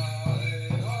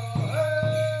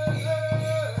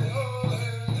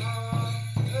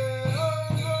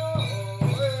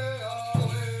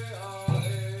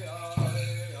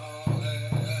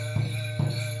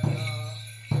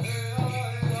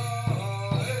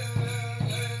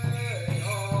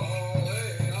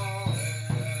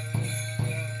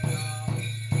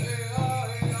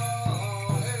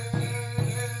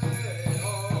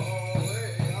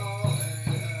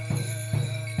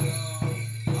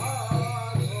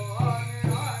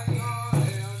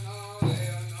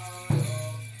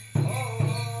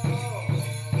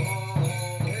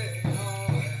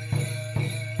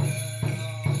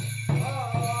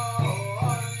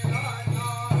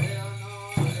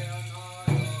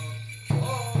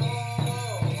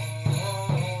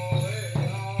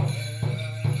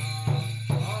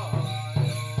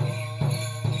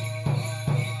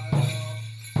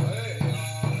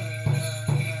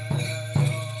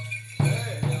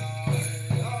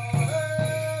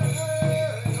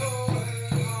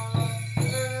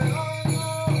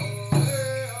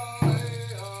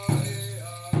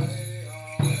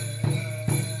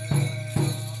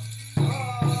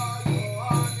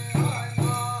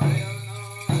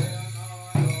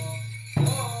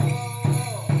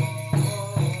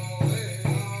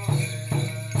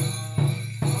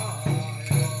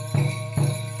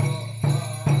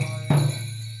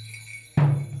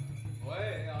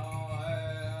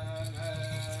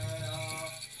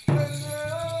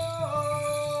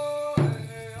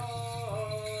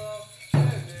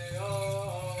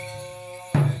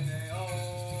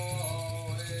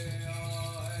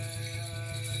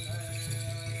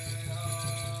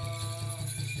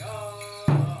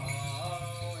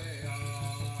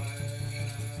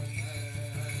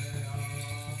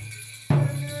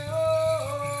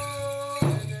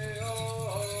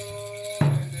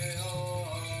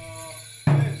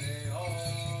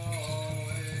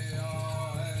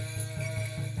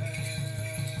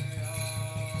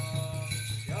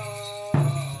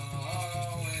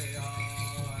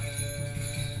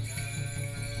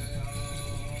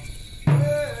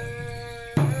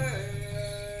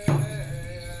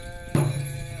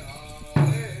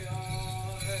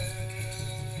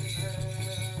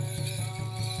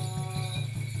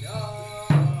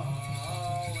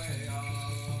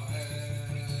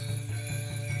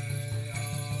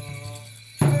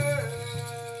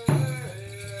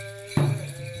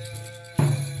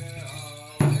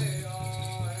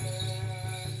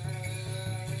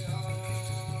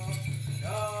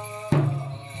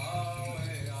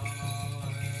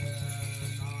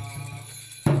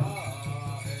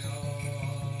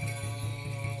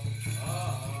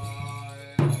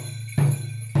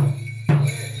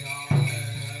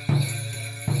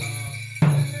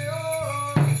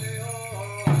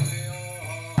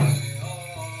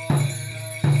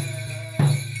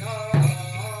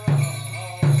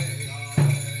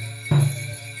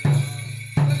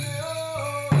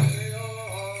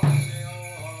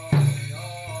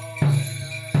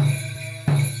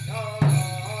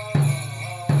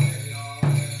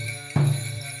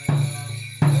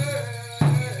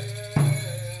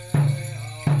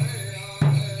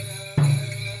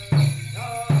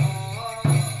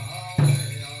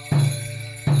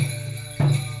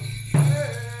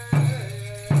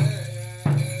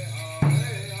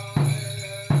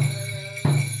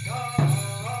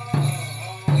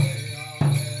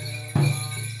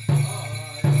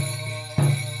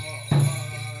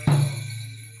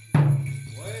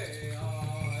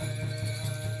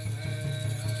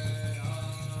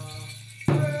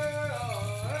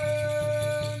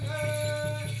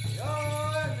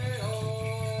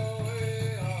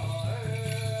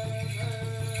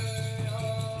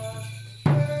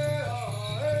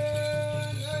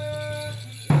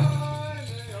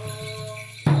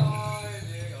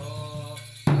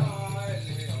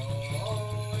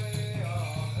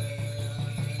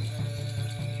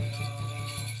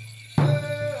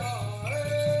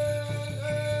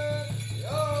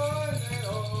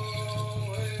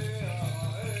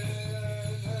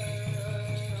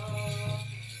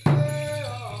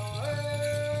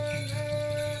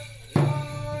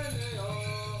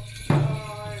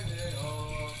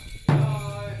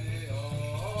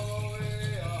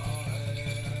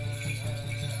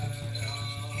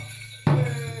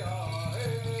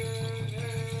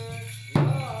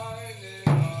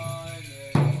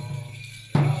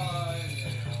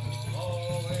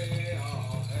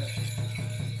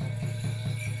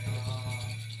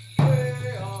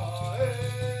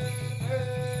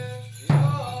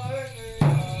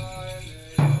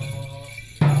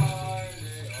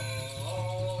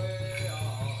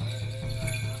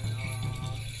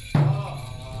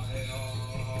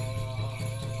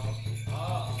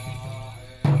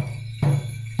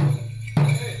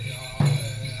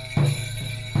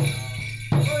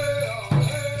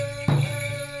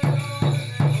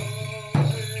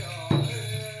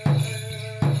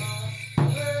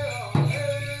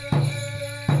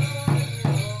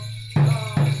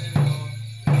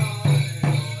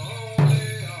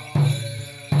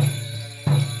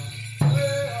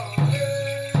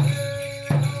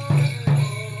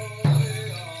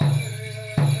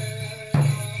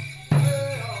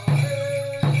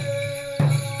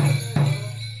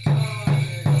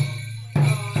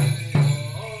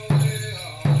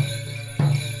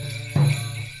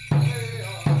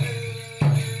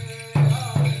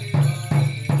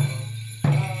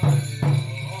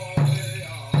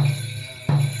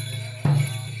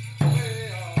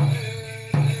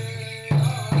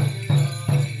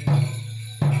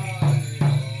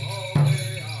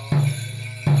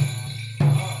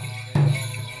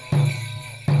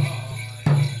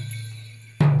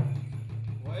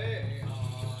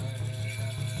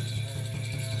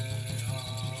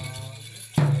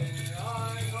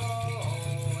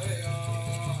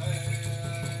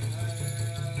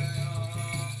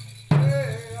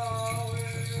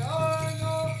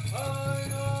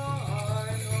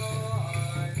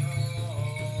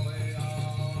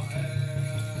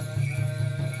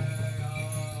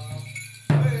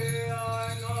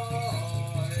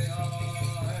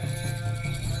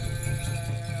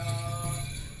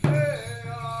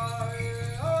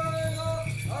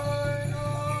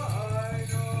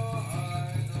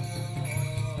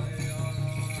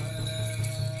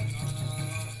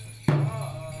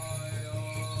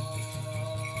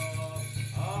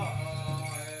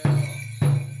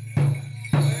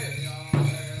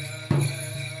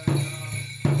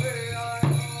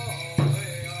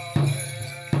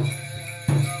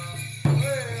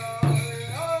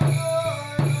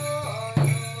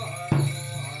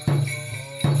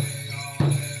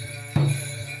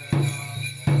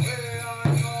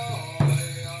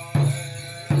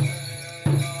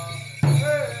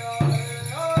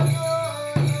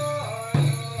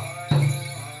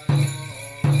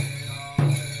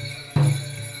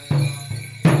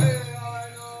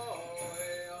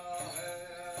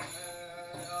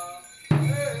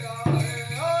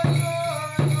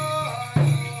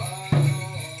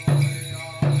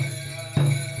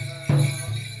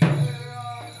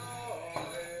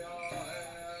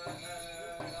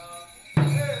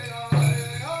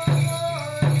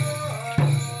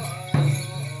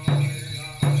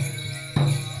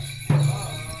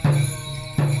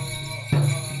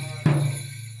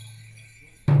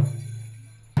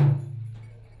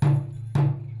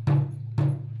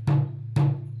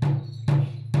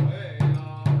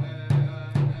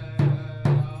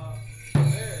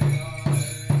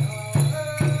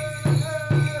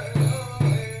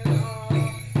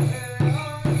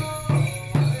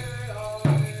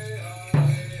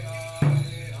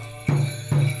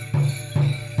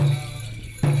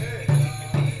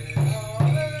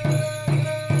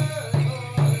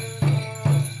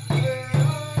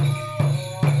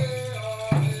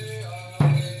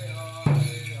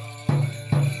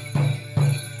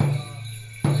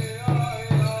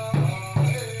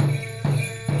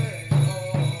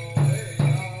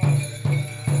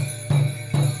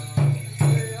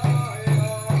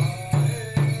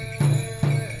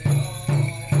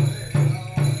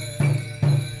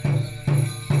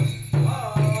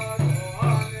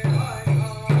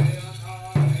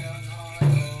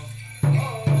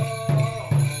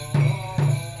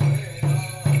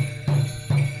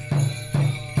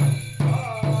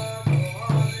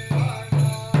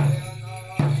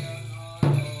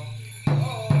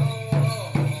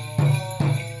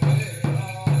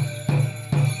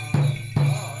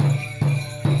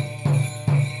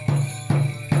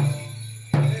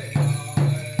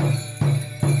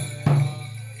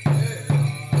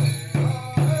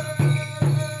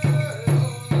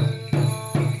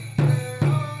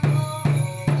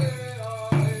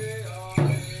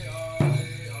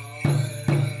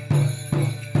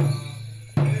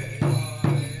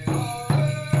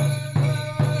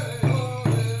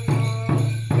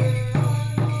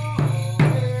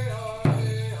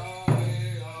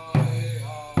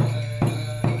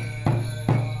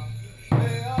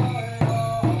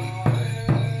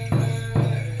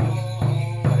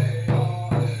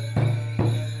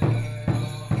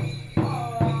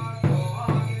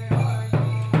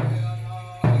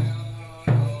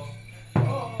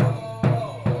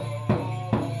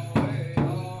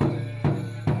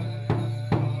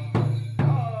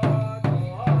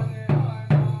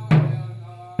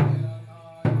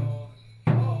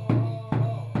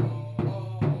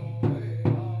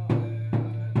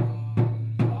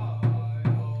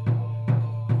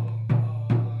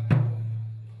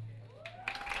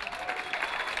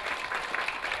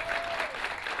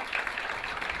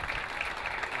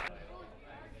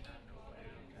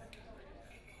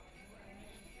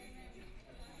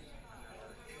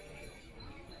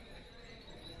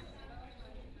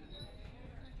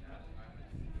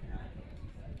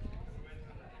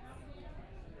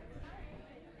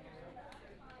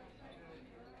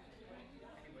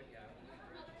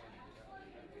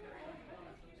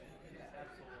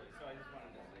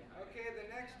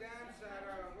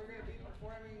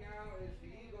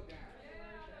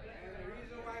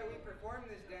 perform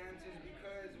this dance is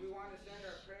because we want to send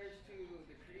our prayers to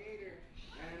the Creator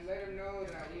and let Him know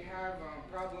that we have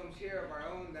problems here of our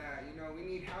own that, you know, we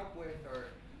need help with or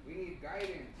we need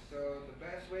guidance. So the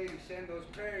best way to send those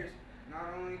prayers, not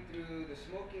only through the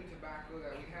smoking tobacco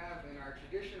that we have in our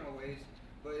traditional ways,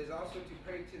 but is also to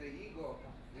pray to the eagle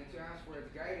and to ask for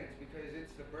its guidance, because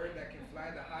it's the bird that can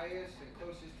fly the highest and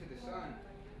closest to the sun.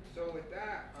 So with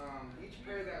that, each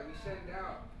prayer that we send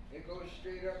out, it goes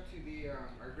straight up to the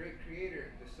our great Creator,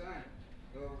 the sun,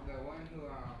 the one who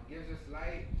gives us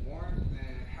light, warmth,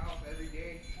 and health every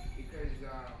day. Because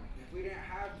if we didn't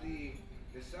have the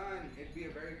sun, it'd be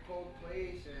a very cold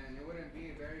place and it wouldn't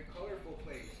be a very colorful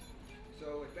place.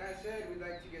 So with that said, we'd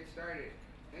like to get started.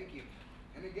 Thank you.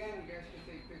 And again, you guys can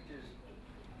take pictures.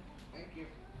 Thank you.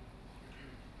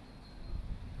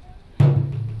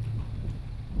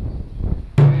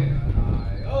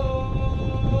 Oh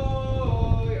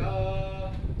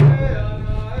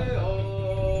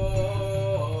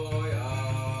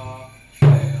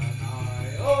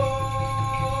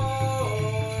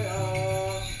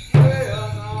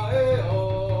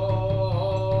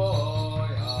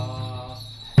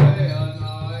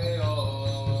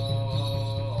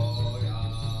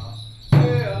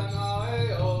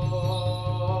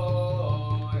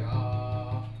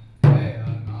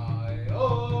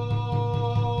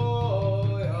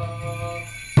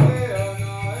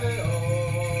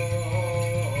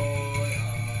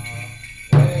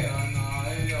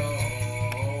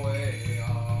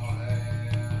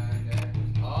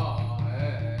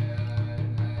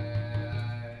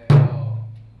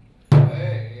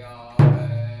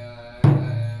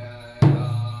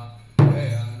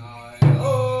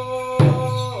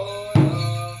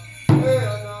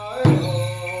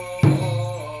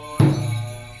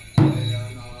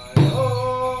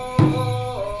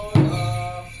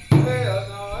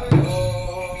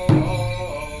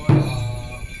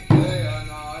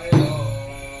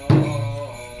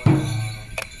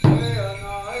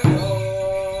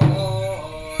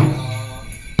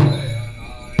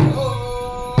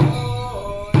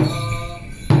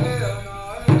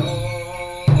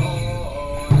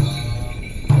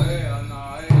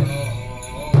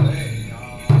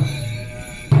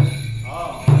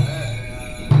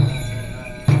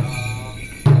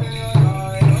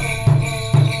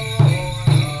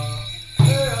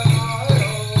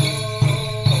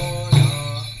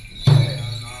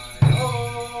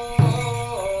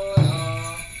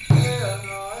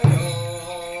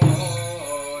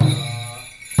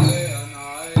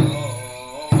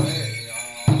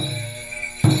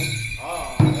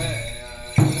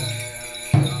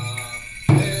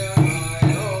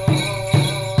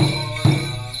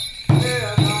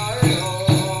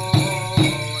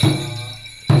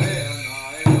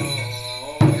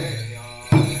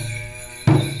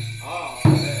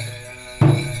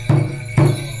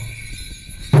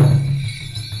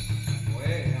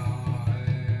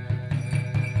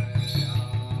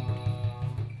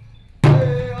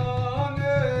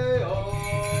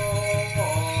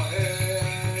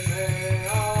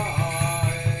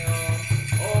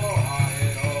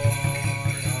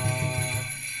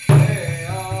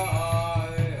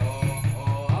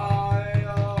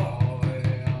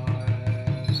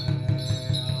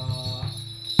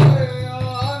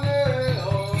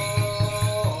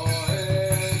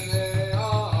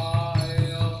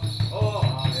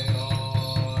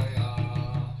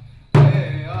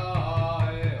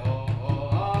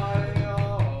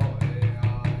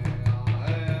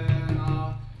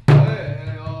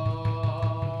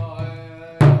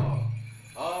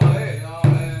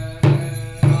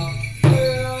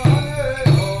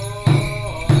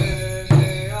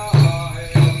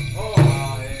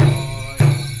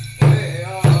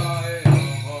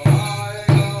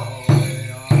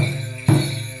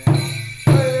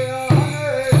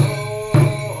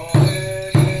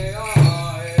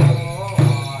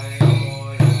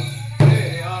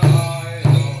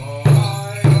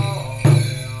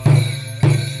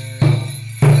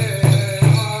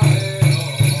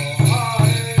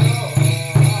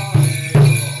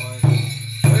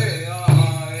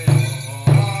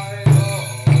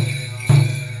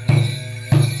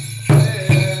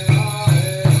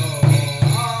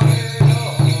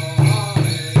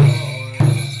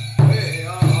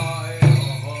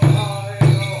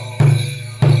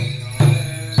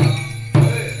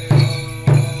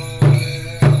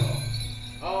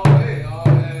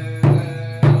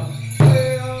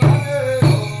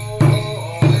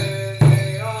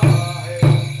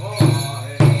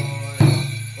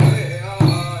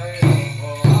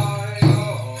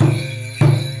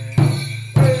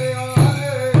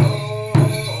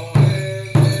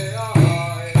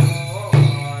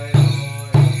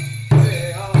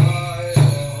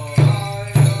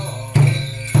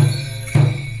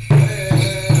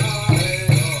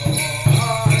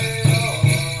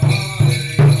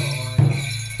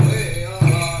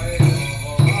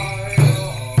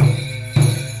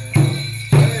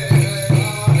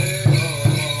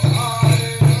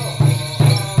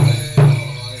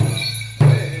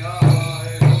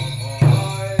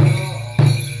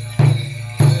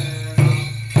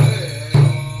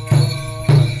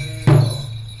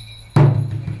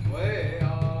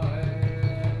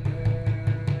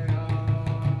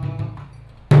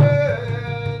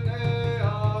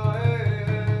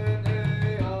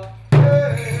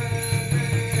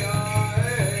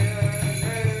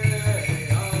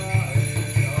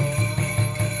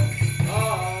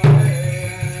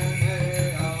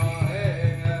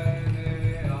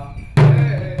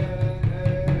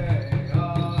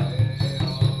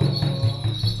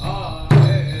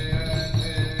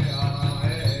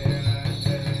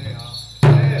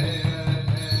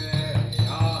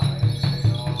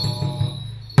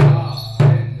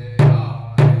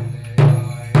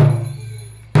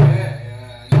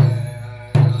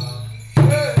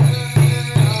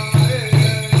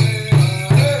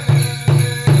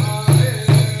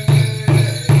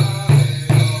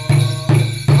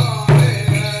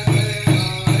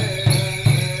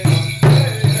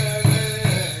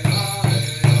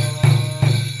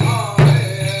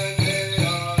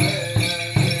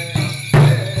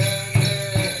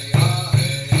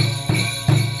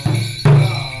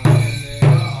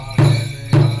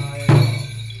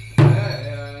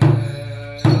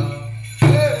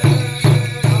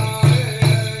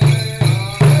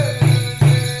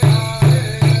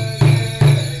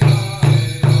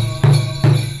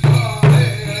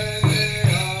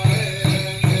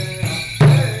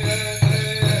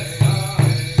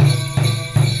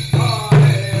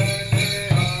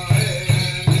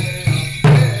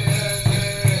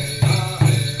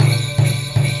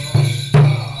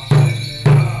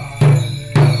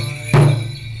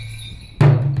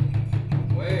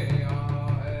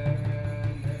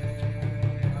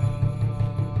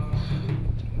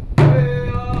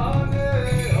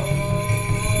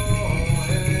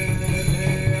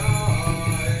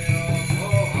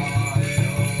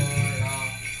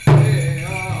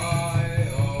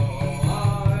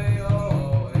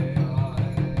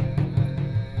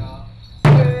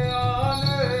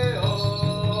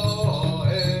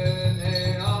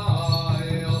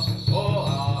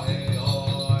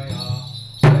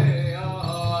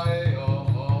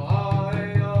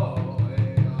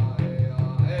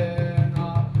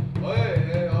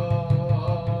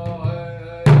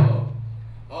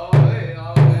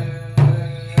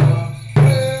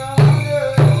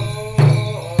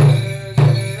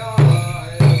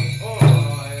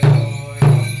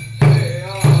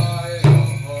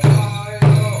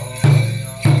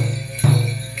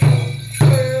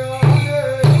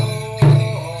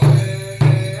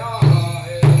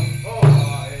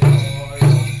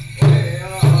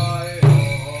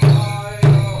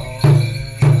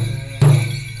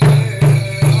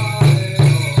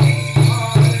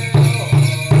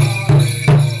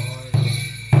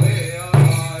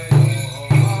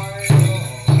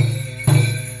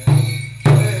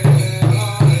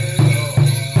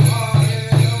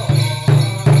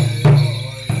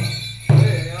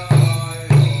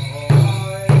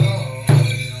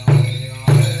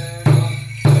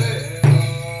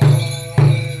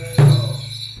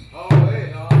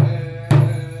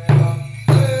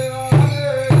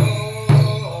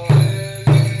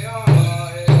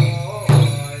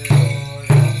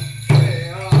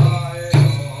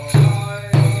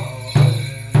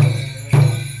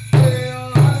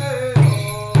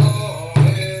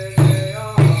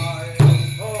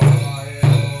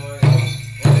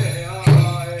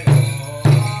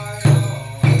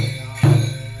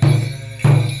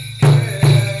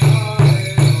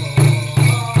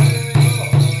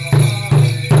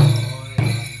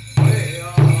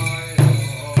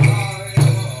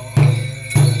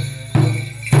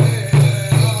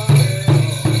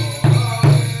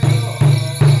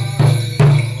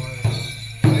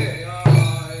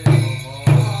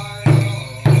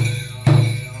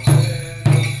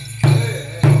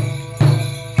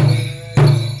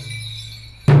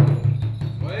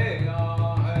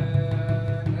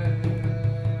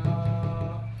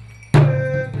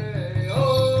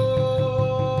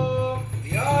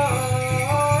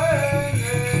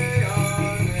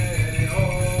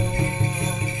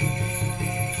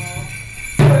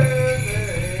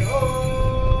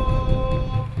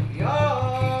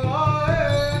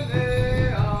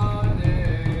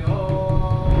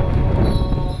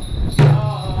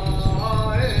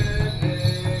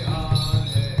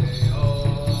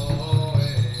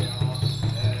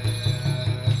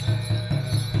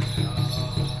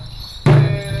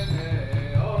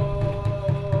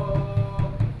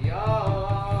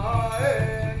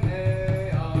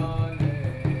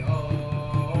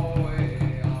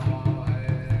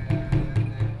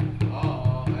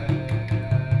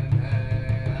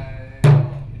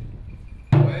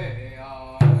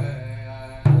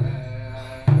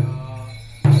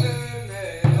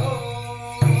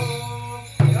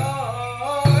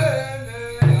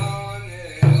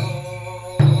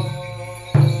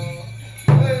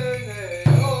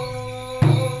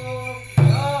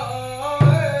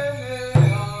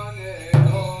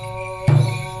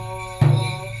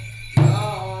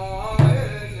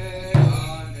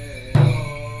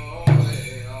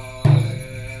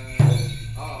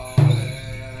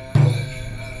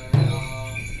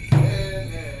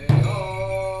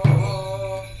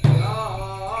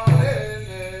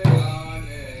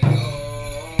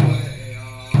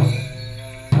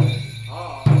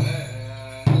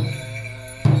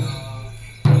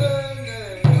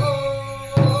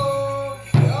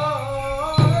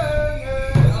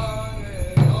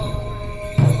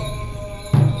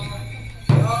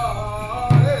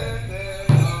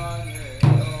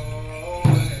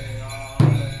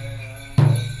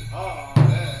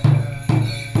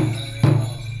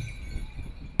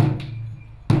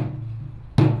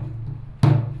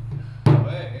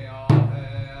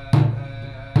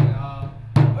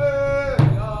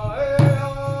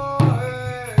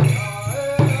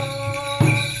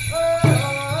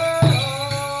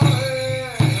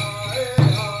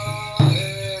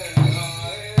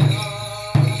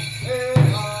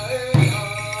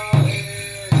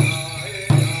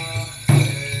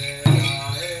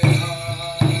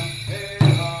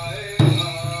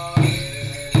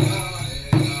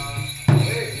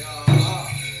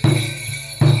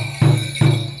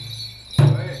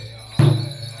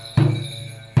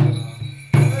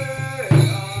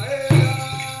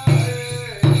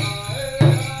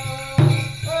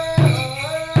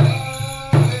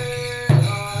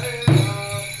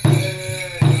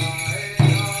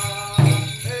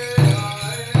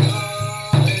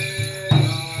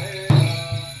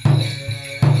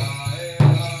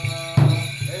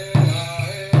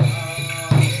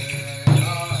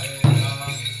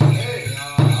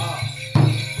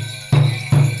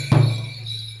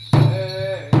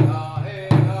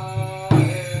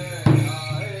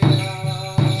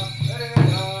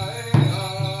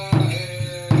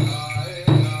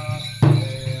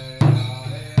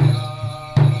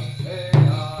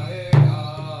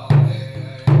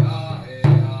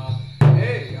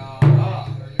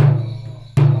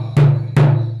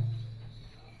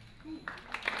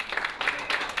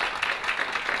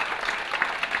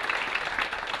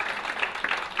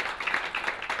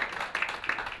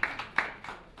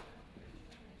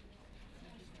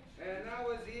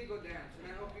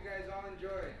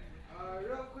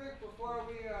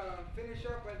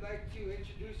up, I'd like to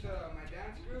introduce my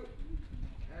dance group.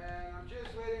 And I'm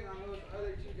just waiting on those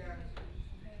other two guys.